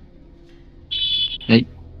 এই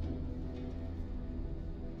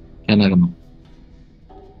কেন কেন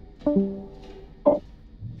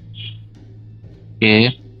কে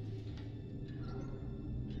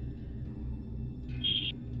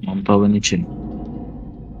নামতে হবে নিচে?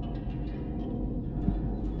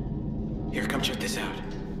 Here, come check this out.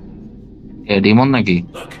 A Demon নাকি?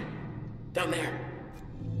 Look. Down there.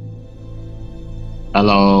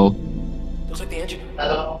 Hello, Looks like the engine.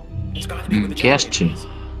 Hello. It's gotta be where the K generator আসছে? is.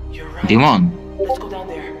 You're right. Demon? Let's go down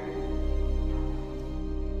there.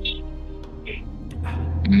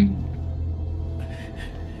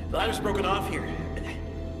 The ladder's broken off here.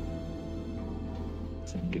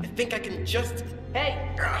 I think I can just... Hey!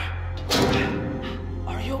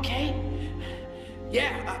 Are you okay?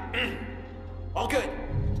 Yeah, all good.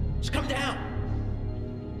 Just come down.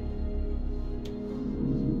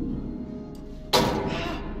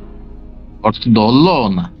 ওর তো ধরলো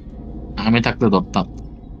না, আমি থাকতে ধরতাম।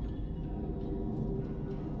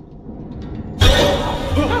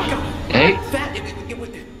 এই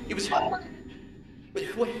It was...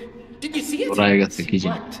 Wait, did you see it? ওরা গেছে কি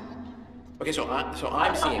জানি। Okay, so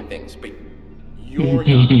I'm seeing things, but you're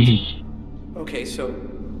not. Okay, so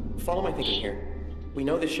follow my thinking here. We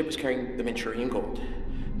know this ship was carrying the Manchurian gold,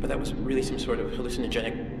 but that was really some sort of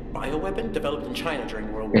hallucinogenic bioweapon developed in China during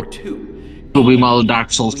World War II. Rubimal Dark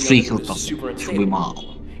Souls 3 It killed was us. super unstable Rubimal.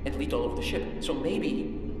 and leaked all over the ship. So maybe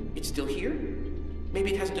it's still here? Maybe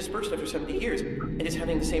it hasn't dispersed after 70 years and is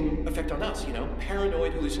having the same effect on us, you know?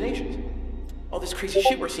 Paranoid hallucinations. All this crazy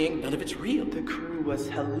shit we're seeing, none of it's real. The crew was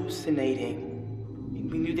hallucinating.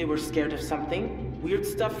 We knew they were scared of something. Weird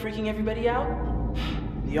stuff freaking everybody out.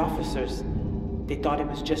 The officers, they thought it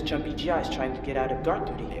was just jumpy GIs trying to get out of guard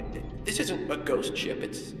duty. This isn't a ghost ship,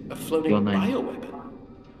 it's a floating bioweapon.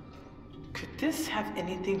 Could this have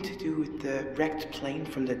anything to do with the wrecked plane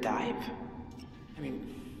from the dive? I mean,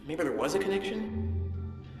 maybe there was a connection?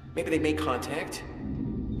 Maybe they made contact?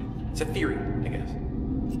 It's a theory, I guess.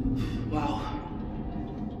 Wow.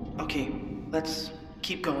 Okay, let's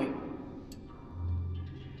keep going.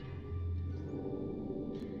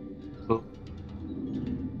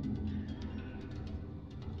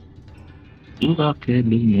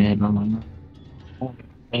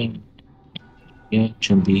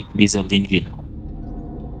 Diesel engine.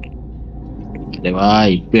 রে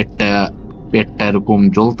ভাই, পেটটা এরকম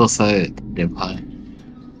জ্বলতেছে রে ভাই।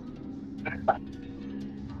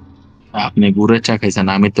 আপনি গুড়ের চা খাইছেন,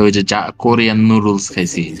 আমি তো ওই যে কোরিয়ান নুডলস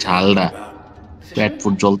খাইছি ঝালডা, পেট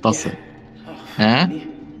ফুট জ্বলতেছে। হ্যাঁ,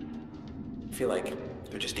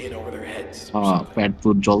 পেট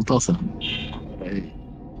ফুট জ্বলতেছে।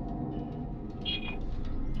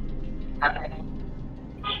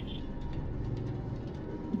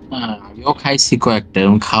 আগেও খাইছি কয়েকটা,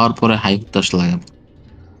 এবং খাওয়ার পরে হাই হুতাশ লাগে,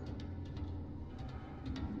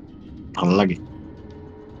 ভালো লাগে।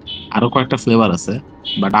 আরো কয়েকটা ফ্লেভার আছে,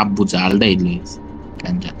 বাট আব্বু জালটাই লইছে,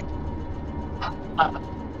 কেন জানি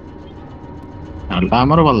জালটা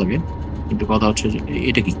আমারও ভালো লাগে, কিন্তু কথা হচ্ছে যে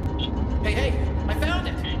এটা কি। Hey, I found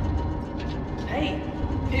it! Hey,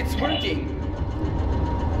 it's working!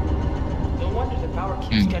 No wonder the power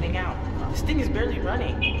keeps cutting out. This thing is barely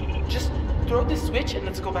running. Just throw this switch and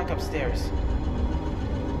let's go back upstairs.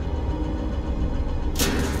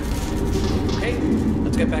 Okay,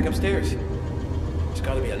 let's get back upstairs. There's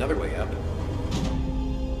gotta be another way up.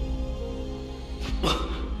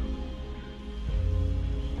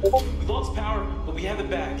 We lost power, but we have it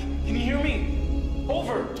back. Can you hear me?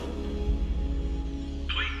 Over!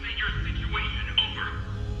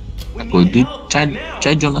 We কই need দুই help right now!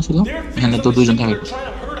 চারজন আছিল, There are এখানে things তো on the দুইজন ship থাকে। that are trying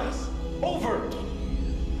to hurt us. Over!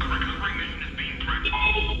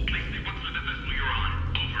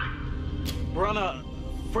 We're on a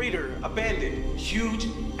freighter, abandoned, huge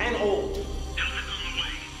and old.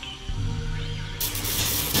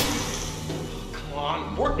 Come on,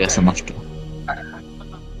 work Yes, better. নষ্ট।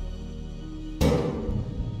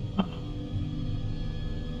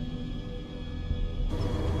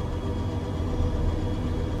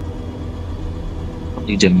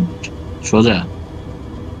 সোজা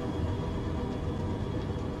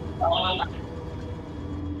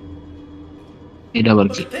এটা আবার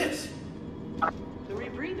কি?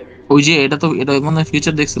 ওই যে এটা মানে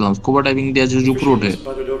ফিচার দেখছিলাম, স্কুবা ডাইভিং দিয়ে যে উপরে ওঠে,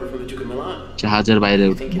 জাহাজের বাইরে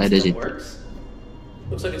যেতে।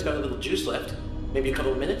 Looks like it's got a little juice left. Maybe a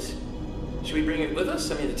couple of minutes. Should we bring it with us?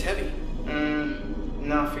 I mean, it's heavy.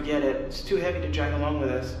 No, forget it. It's too heavy to drag along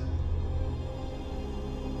with us.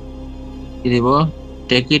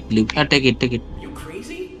 Take it, leave. Take it. Are you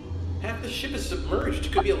crazy? Half the ship is submerged.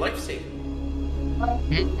 It could be a lifesaver.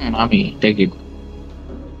 Mommy, take it.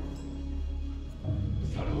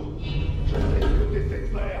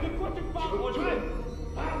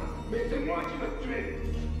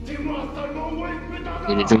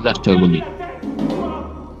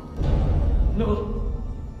 Non,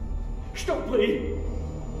 je t'en prie.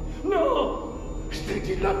 Non. Je t'ai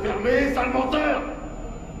dit de la fermer, sale menteur.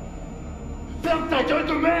 Ferme ta gueule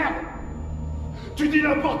de merde. Tu dis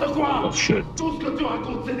n'importe quoi. Oh shit. Tout ce que tu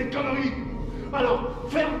racontes, c'est des conneries. Alors,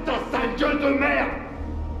 ferme ta sale gueule de merde.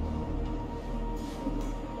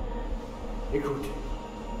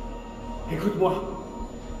 Écoute-moi.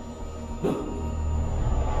 Non.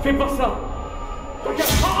 Fais pas ça.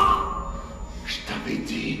 Regarde. Ah! Je t'avais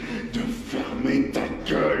dit de fermer ta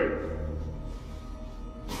gueule.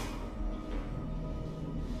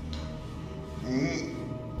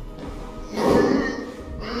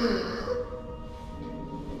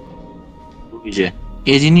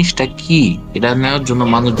 এই জিনিসটা কি? এটা নেওয়ার জন্য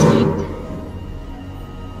মানুষজন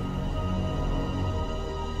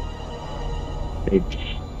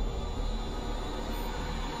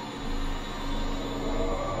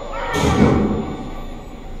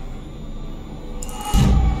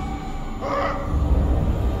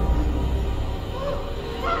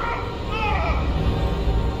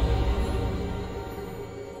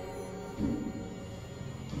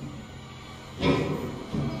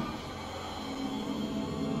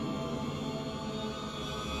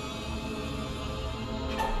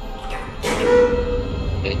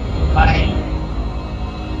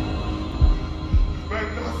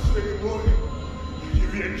Maintenant, c'est les moules qui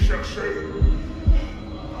viennent chercher.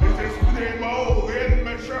 Les esprits des morts viennent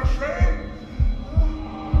me chercher.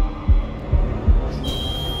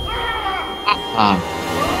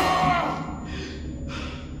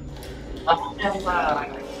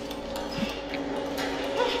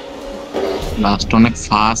 Last অনেক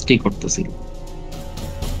ফাস্টই করতেছিল।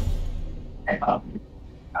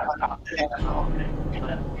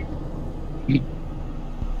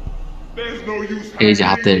 এই যে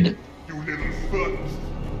হাতে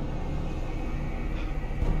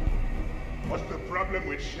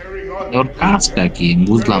ওর কাজটা কি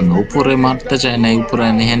বুঝলাম না, উপরে মারতে চায় না, উপরে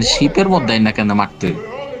শিপের মধ্যে না কেন মারতে।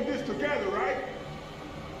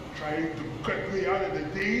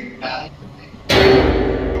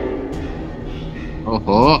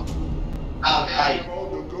 ওহো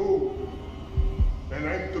And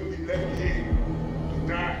I'm to be left here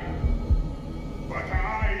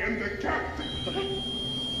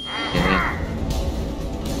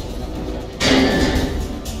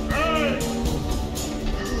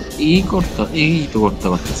এই তো করতে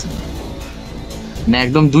পারতেছি না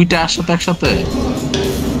একদম দুইটা একসাথে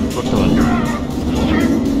করতে পারি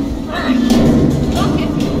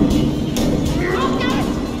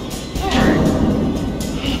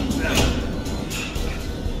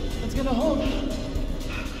It's gonna hold,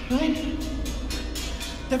 right?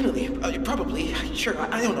 Definitely, probably, sure,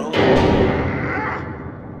 I don't know.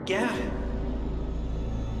 Yeah.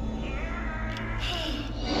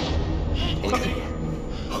 Okay.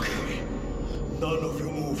 None of you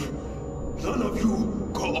move. None of you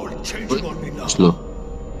go all changing on me now. Slow.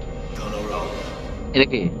 Turn around. এটা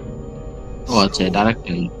কি ও আচ্ছা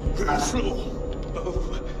directly Very slow.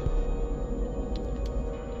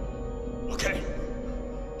 Okay.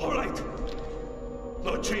 All right.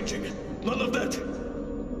 Not changing. None of that.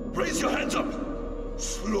 Raise your hands up.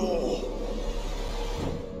 Slow.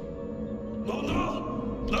 No,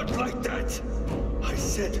 not like that. I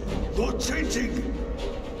said, no changing.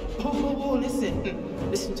 Oh,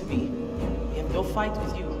 listen to me. We have no fight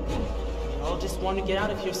with you. We all just want to get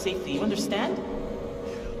out of here safely, you understand?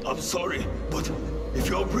 I'm sorry, but if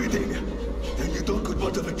you're breathing, then you don't got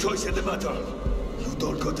much of a choice in the matter. You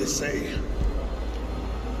don't got a say.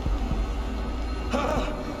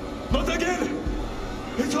 Not again!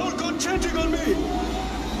 It's all gone changing on me!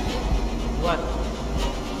 What?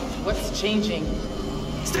 What's changing?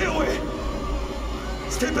 Stay away!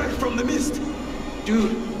 Stay back from the mist!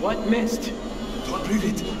 Dude, what mist? Don't breathe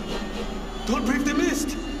it! Don't breathe the mist!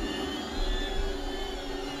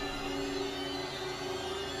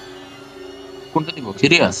 কোনটা দিব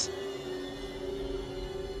serious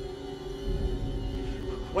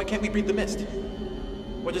Why can't we breathe the mist?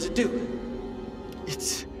 What does it do? It's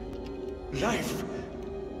life.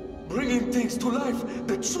 Bringing things to life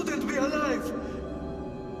that shouldn't be alive.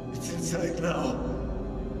 It's inside now.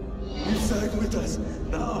 Inside with us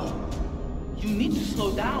now. You need to slow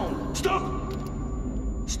down. Stop!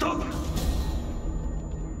 Stop!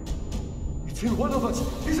 It's in one of us,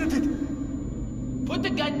 isn't it? Put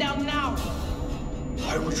the gun down now!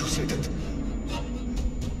 Why would you say that?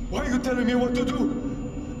 Why are you telling me what to do?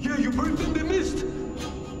 Yeah, you breathed in the mist.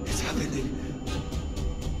 It's happening.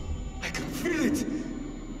 I can feel it.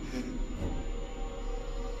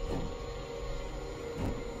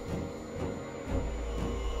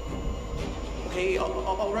 Okay,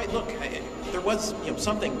 all right, look, there was,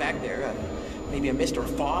 something back there. Maybe a mist or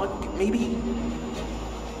a fog, maybe?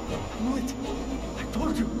 I knew it. I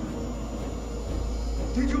told you.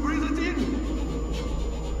 Did you breathe it in?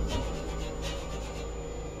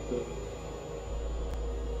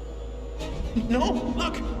 No,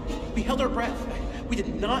 look, we held our breath. We did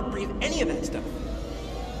not breathe any of that stuff.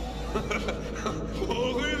 Oh,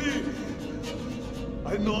 really?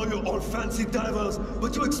 I know you're all fancy divers,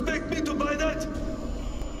 but you expect me to buy that?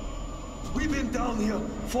 We've been down here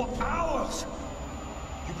for hours.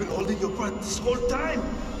 You've been holding your breath this whole time.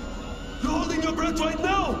 You're holding your breath right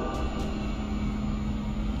now.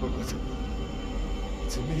 Oh, but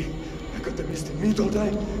it's in me. I got the mist in me, don't I?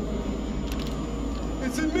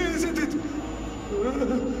 It's in me, isn't it?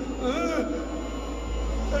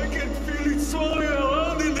 I can feel it swirling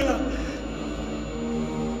around in there.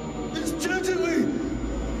 It's changing me.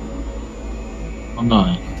 Oh no.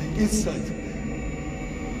 The inside.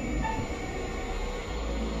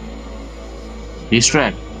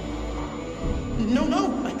 Distract. No,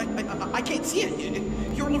 I can't see it.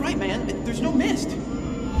 You're all right, man. There's no mist.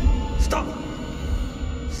 Stop!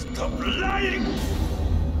 Stop lying!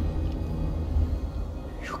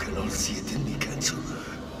 You can all see it in me, can't you?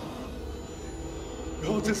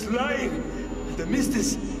 You're just lying. The mist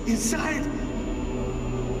is inside.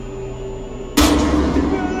 Keep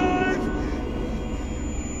me alive!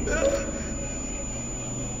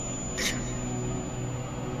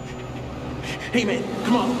 Hey, man,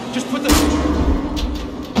 come on. Just put the...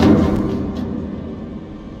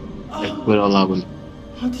 We're all able.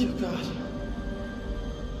 Oh, dear God.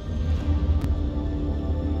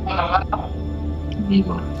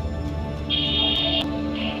 Vivo.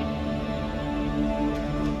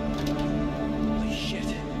 Holy shit.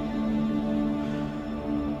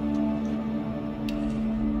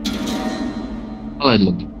 Oh,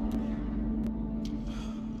 look.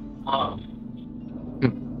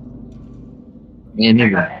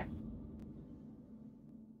 Anyway.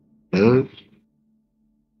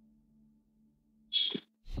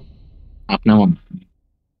 আপনার মন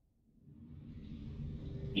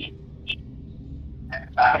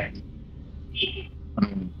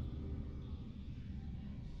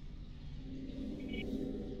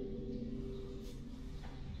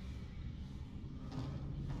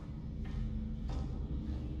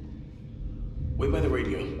Wait by the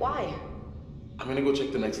radio. Why? I'm gonna go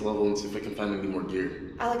check the next level and see if I can find any more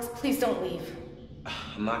gear. Alex, please don't leave.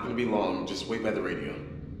 I'm not gonna be long. Just wait by the radio.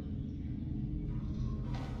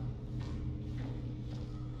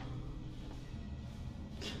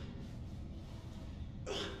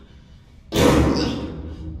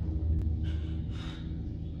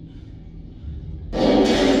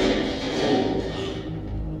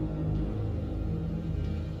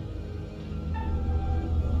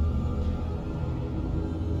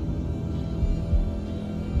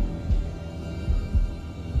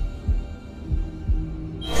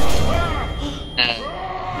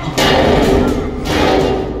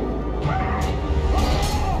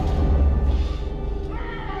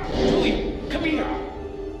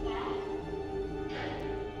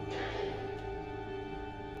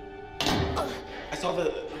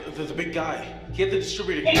 The big guy. He had the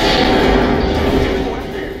distributor key. Go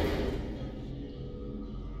after him.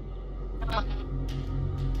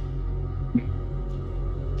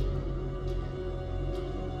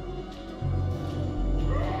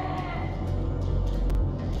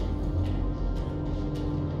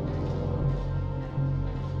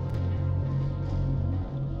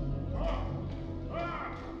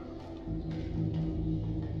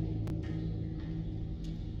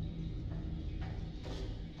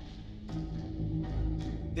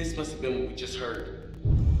 This must have been what we just heard.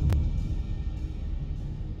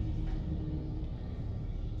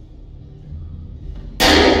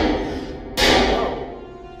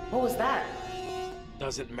 What was that?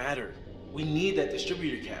 Doesn't matter. We need that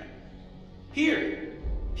distributor cap. Here!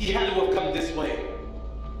 He had to have come this way.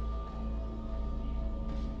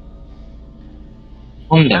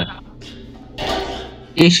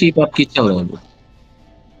 এই sheep আর কি চালাবে?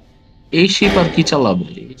 এই sheep আর কি চালাবে?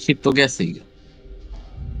 এই sheep তো গেছেই।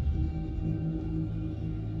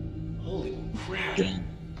 Holy crap.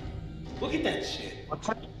 Look at that shit. What's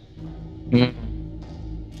that?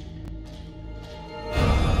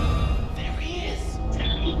 There he is.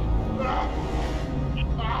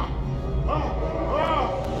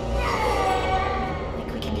 Think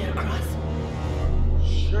we can get across?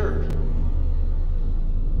 Sure.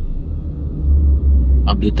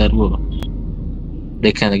 আপনি তারবো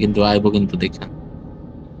দেখেন কিন্তু আইবো কিন্তু দেখেন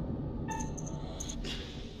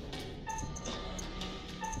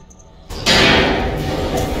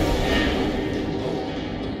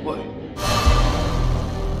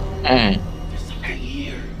হ্যাঁ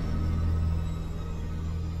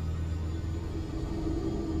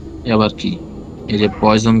আবার কি এই যে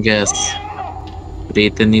পয়জন গ্যাস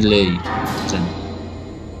রেতে নিলেই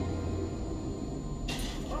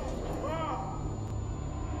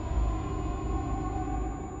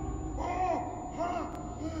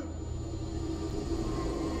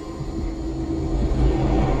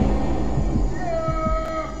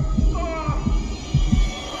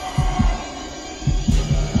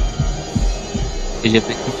এই যে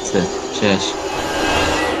দেখছে শেষ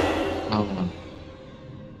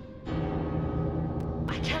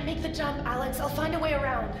I can't make the jump, Alex. I'll find a way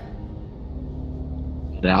around.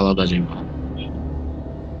 আলাদা যাইবা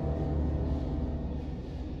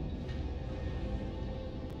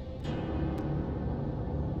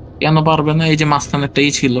কেন পারবে না এই যে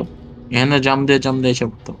মাঝখানেরটাই ছিল এখানে জাম দিয়ে এসে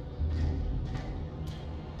পড়তো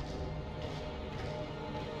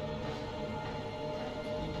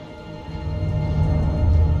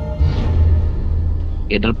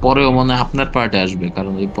এটার পরেও মনে হয় আপনার পার্টে আসবে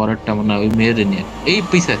কারণ ওই পরেরটা মনে হয় ওই মেয়েদের নিয়ে এই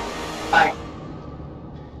পিছে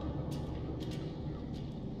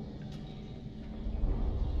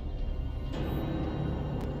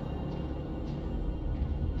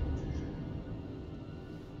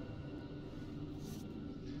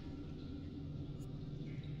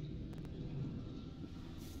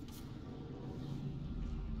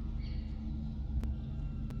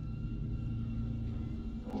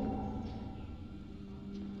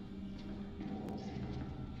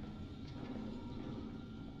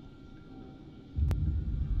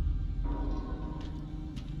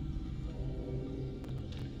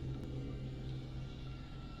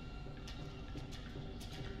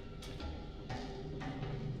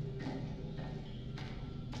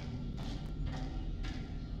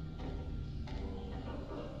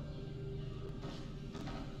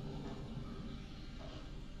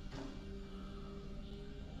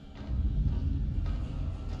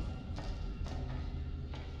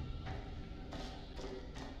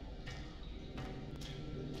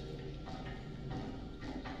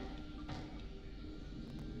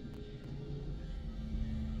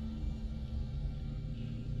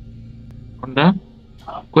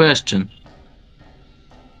Question.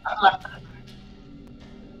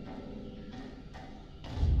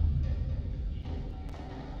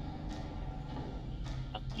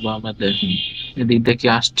 বাবা দেখুন এদিকটা কি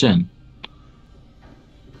আসছেন?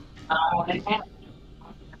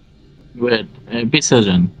 ওয়েট, পিছে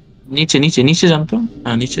যান, নিচে নিচে নিচে যান তো।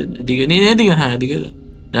 হ্যাঁ নিচে, এদিকে এদিকে, হ্যাঁ এদিকে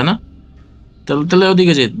জানা। তাহলে তাহলে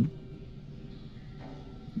ওদিকে যেত,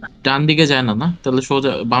 ডান দিকে যায় না, না তাহলে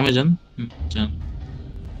সোজা বামে যান। যান,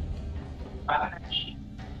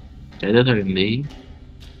 যাইতে থাকেন দেখি।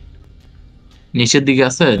 নিচের দিকে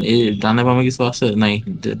আছে, এই ডানে বামে কিছু আছে নাই?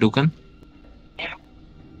 ঢুকেন,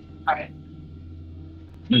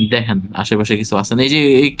 দেখেন আশেপাশে কিছু আছে না। এই যে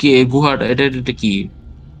এই কি এই গুহাটা, এটা কি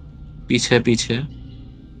পিছে পিছে?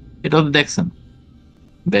 এটা তো দেখছেন,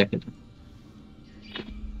 দেখ এটা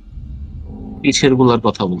পিছের গুলার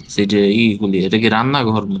কথা বলছি, যে এইগুলি, এটা কি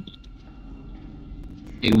রান্নাঘর নাকি?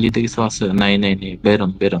 এগুলিতে কিছু আছে? নাই নাই নাই,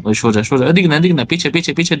 বেরোন বেরোন, ওই সোজা সোজা, এদিকে না এদিকে না, পিছে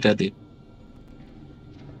পিছে পিছেরটা দিক,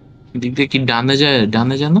 দিক দিয়ে কি ডানে যায়?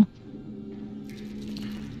 ডানে যায় না?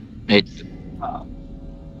 এই তো,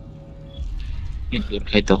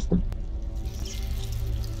 এই তো।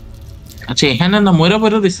 আচ্ছা এখানে না ময়রা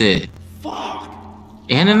পয়রা দিছে,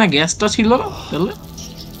 এখানে না গ্যাসটা ছিল তাহলে?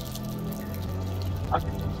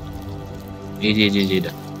 এই যে যে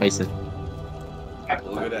এটা পাইছে।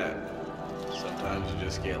 Look at that. Sometimes you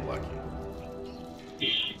just get lucky.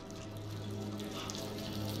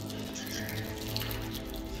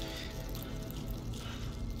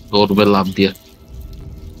 দৌড়বে লাভ দিয়া,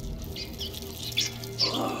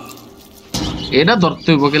 এটা ধরতে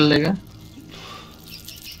হইব কেন লেগা?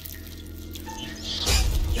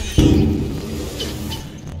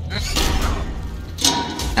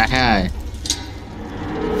 হ্যাঁ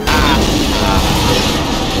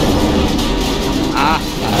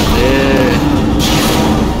আরে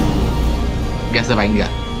গেছে ভাঙ্গা।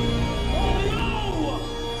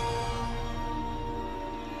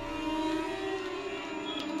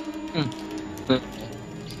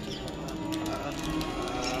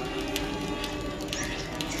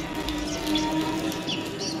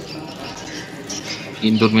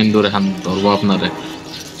 ইন্দুর মিন্দুর হান ধরবো আপনারে,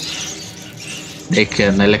 দেখে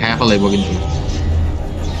নাইলে খায়া ফেলাইবো কিন্তু,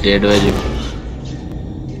 ডেড হয়ে যাবে।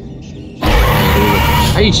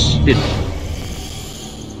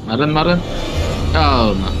 মারেন মারেন,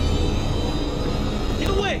 না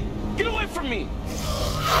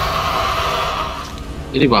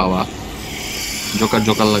এরে বাবা, জোকার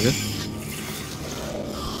জোকার লাগে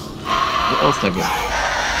অবস্থা কে।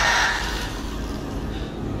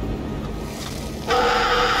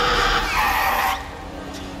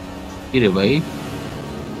 কিরে ভাই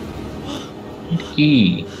কি?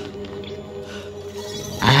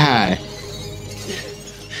 হ্যাঁ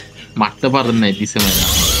মারতে পারেন নাই, দিছে মেরা।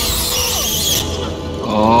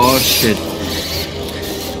 ও শিট,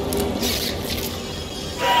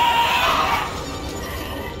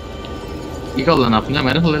 কি করলেন আপনি?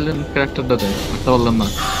 মেরে ফেলাইলেন ক্যারেক্টারটাতে, মারতে পারলেন না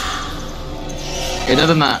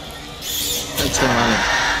এটাতে না। আচ্ছা মানে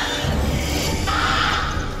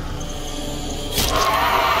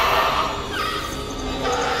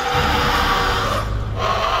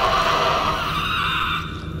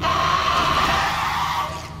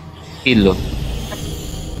কিলো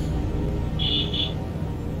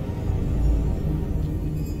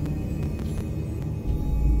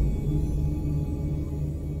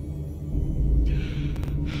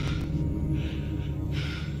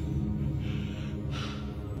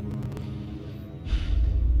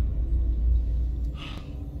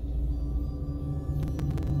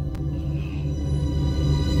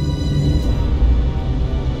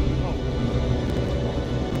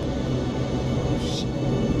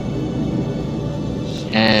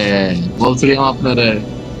বলছিলাম আপনারে,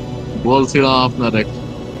 বলছিলাম আপনারে।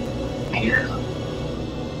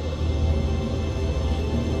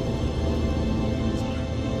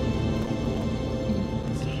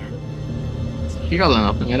 কি করলেন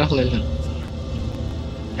আপনি? মেরা ফেলাইলেন।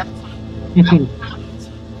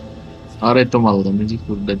 আরে তো মারলাম, নিজে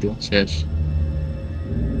ফুটটা দিও, শেষ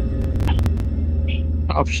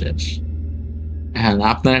সব শেষ। হ্যাঁ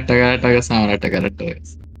আপনার একটা ক্যারেক্টার গেছে, আমার একটা ক্যারেক্টার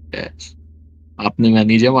গেছে, শেষ। আপনি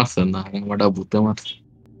নিজে মারছেন না, আমারটা ভূতে মারছে।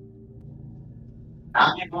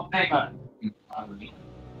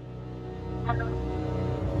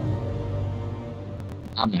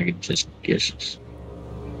 আমাকে শেষ কে শেষ?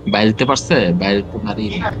 বাইরেতে পারছে, বাইরেতে পারি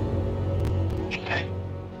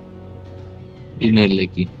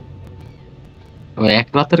কি এক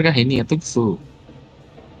রাতের কাহিনী, এত কিছু।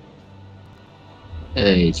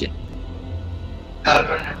 এই যে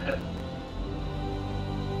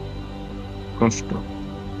কষ্ট,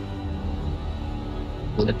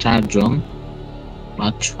 4 জন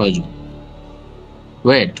 5-6 জন।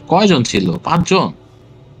 ওয়েট, কয়জন ছিল? 5 জন?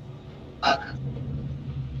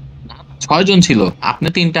 6 জন ছিল, আপনি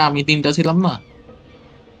 3টা আমি 3টা ছিলাম না?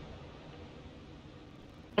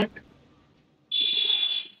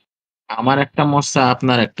 আমার একটা মরছে,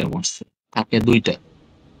 আপনার একটা মরছে, থাকে 2টা।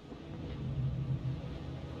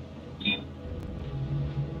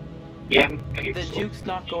 The Duke's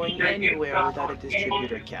not going anywhere without a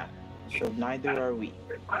distributor cap, so neither are we.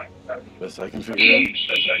 Best I can figure out.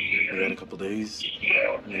 We got a couple days,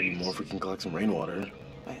 maybe more if we can collect some rainwater.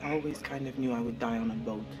 I always kind of knew I would die on a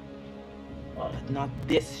boat. But not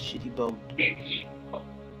this shitty boat.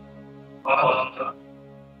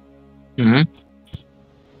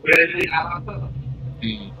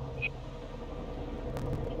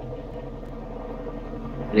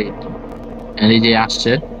 এই যে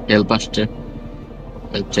আসছে, help আসছে,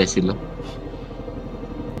 help চাইছিল।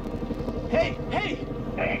 Hey, hey!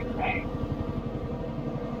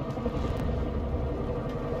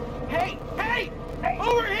 Hey, hey!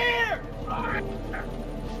 Over here!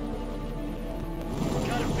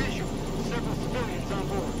 Got a visual. Several civilians on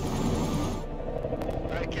board.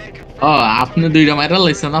 I can't confirm. ও, আপনি 2টা মাইরা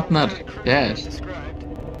লাইছেন আপনার? শেষ।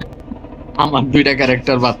 আমার 2টা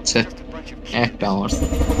ক্যারেক্টার বাচ্চা, একটা আমার।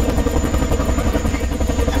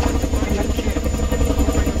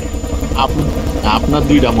 আপনার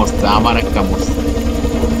 2টা মরছে, আমার একটা মরছে।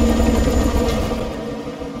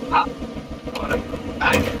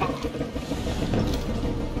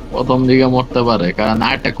 প্রথম দিকে মরতে পারে, কারণ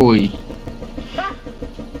আরেকটা কই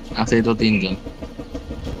আছে, তো 3 জন।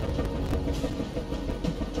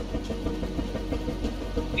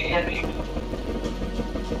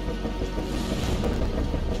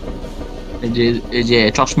 এই যে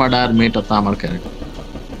চশমাটার মেয়েটা তো আমার ক্যারেক্টার,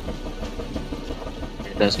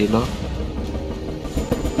 এটা ছিল।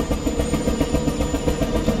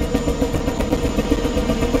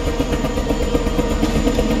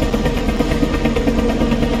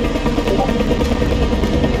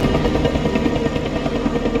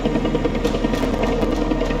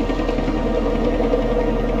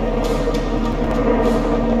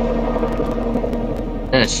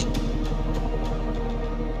 Yes.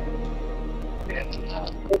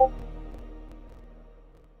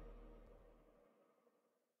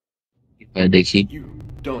 দেখি। You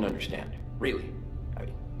don't understand, really. I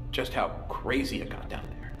mean, just how crazy it got down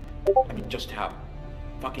there. I mean, just how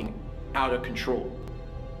fucking out of control.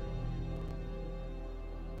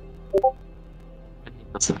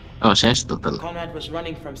 Oh, শেষ তো তাহলে। Conrad was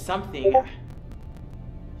running from something.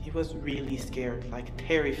 He was really scared, like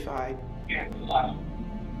terrified.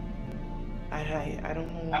 I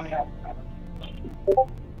don't know why.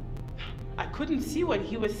 I couldn't see what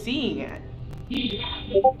he was seeing at.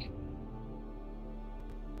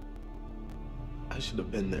 I should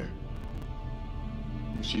have been there.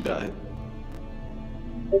 She died.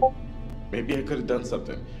 Maybe I could have done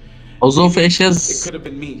something. Also faces It could have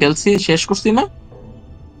been me. Kelsey শেষ করছি না?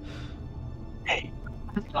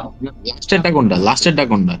 লাস্টেরটা কোনটা? লাস্টেরটা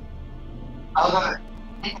কোনটা?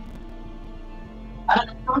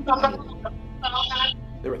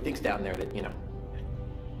 There were things down there that, you know,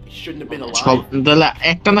 shouldn't have been alive. সব তাহলে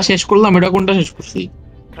একটা না শেষ করলাম, এটা কোনটা শেষ করছি?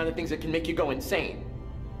 Kind of things that can make you go insane.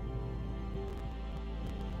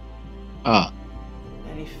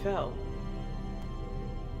 And he fell.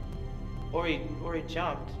 Or he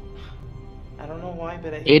jumped. I don't know why,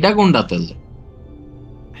 but এটা কোনটা তাহলে?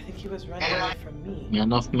 I think he was running away from me.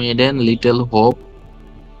 Man of Maiden, Little Hope.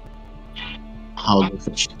 How the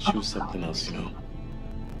fish. She was something else, you know.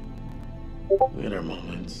 We had our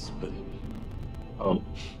moments, but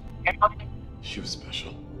she was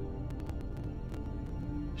special.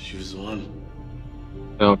 She was one.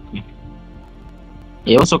 Okay.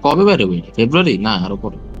 এই বছর কবে বেরোবে? ফেব্রুয়ারি না আরো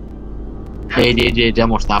পরে? এই যে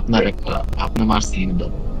যেমন আপনার একটা আপনি মারছেন তো।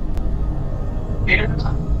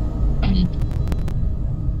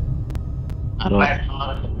 আরো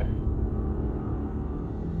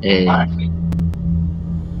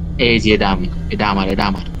এই যে এটা আমার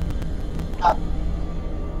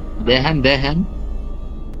দেখেন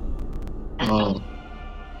ও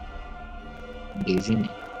বুঝিনি।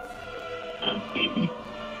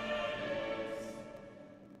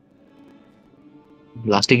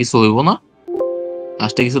 লাস্টে কিছু হইব না,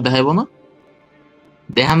 লাস্টে কিছু দেখাইবো না,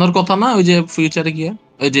 দেখানোর কথা না। ওই যে ফিউচারে গিয়ে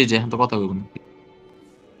ওই যে তো কথা কইব না,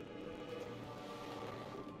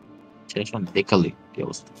 শেষ দেখালি কি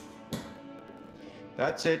অবস্থা।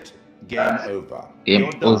 That's it. Game over. Game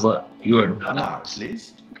over. You are now, please.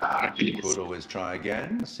 You could always try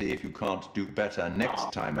again. See if you can't do better next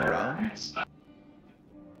time around.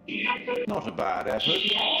 Not a bad effort.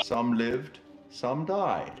 Some lived, some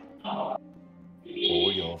died.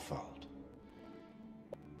 All your fault.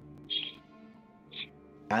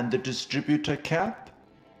 And the distributor cap?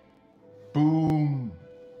 Boom.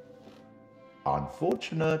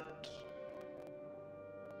 Unfortunate.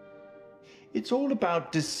 It's all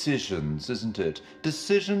about decisions, isn't it?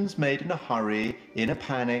 Decisions made in a hurry, in a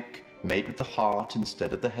panic, made with the heart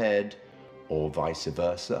instead of the head, or vice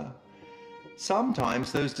versa.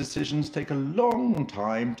 Sometimes those decisions take a long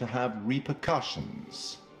time to have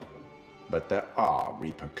repercussions. But there are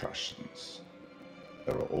repercussions.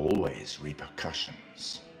 There are always repercussions.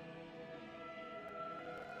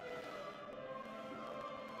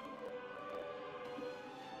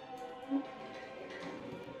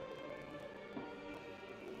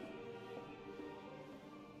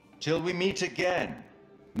 Till we meet again.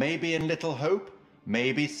 Maybe in Little Hope,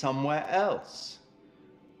 maybe somewhere else.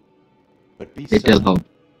 But be certain,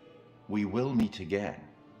 we will meet again.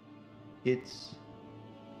 It's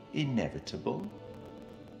inevitable.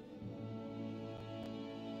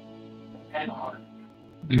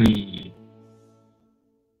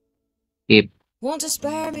 Won't you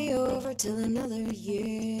spare me over till another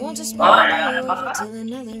year? Won't you spare me over till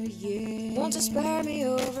another year? Won't you spare me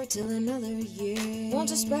over till another year? Won't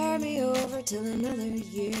you spare me over till another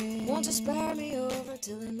year? Won't you spare me over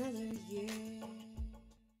till another year?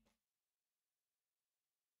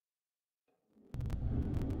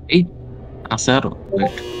 Hey, Asaro,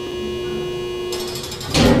 wait.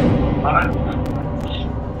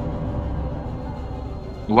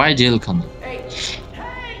 Why jail come? Hey,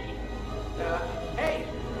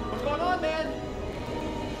 what's going on, man?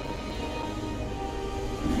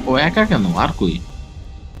 ও একা কেন আর কই?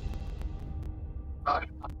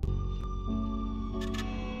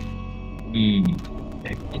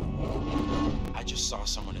 I just saw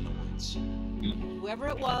someone in the woods. Whoever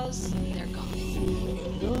it was, they're gone.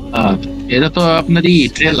 এটা তো আপনারই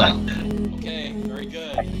trailer. Okay, very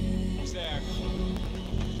good. Who's there?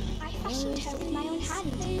 I fashioned her with my own hand.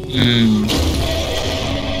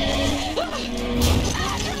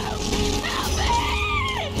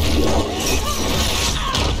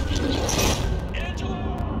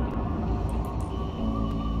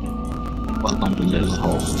 Welcome to Little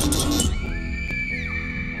Hope.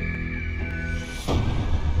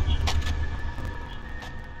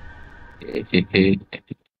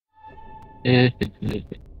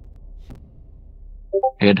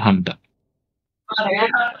 Headhunter.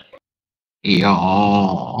 Yeah.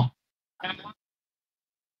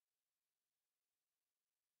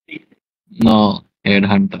 No,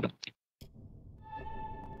 Headhunter.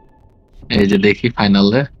 এই যে দেখি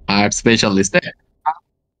ফাইনালে art specialist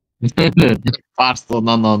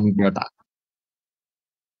persona নন গ্রাটা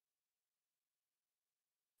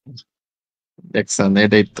দেখছেন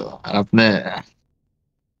এটাই তো আর আপনি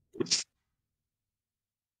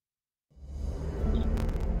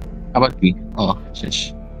আবার কি ও শেষ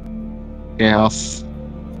chaos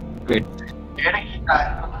great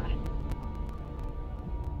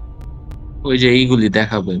ওই যে এইগুলি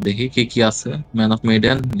দেখাবে দেখি কি কি আছে man of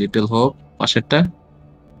maiden little hope পাশেরটা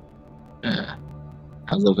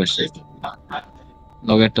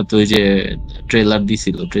লগেরটা তো ওই যে ট্রেলার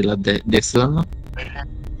দিছিল ট্রেলার দেখছিলাম না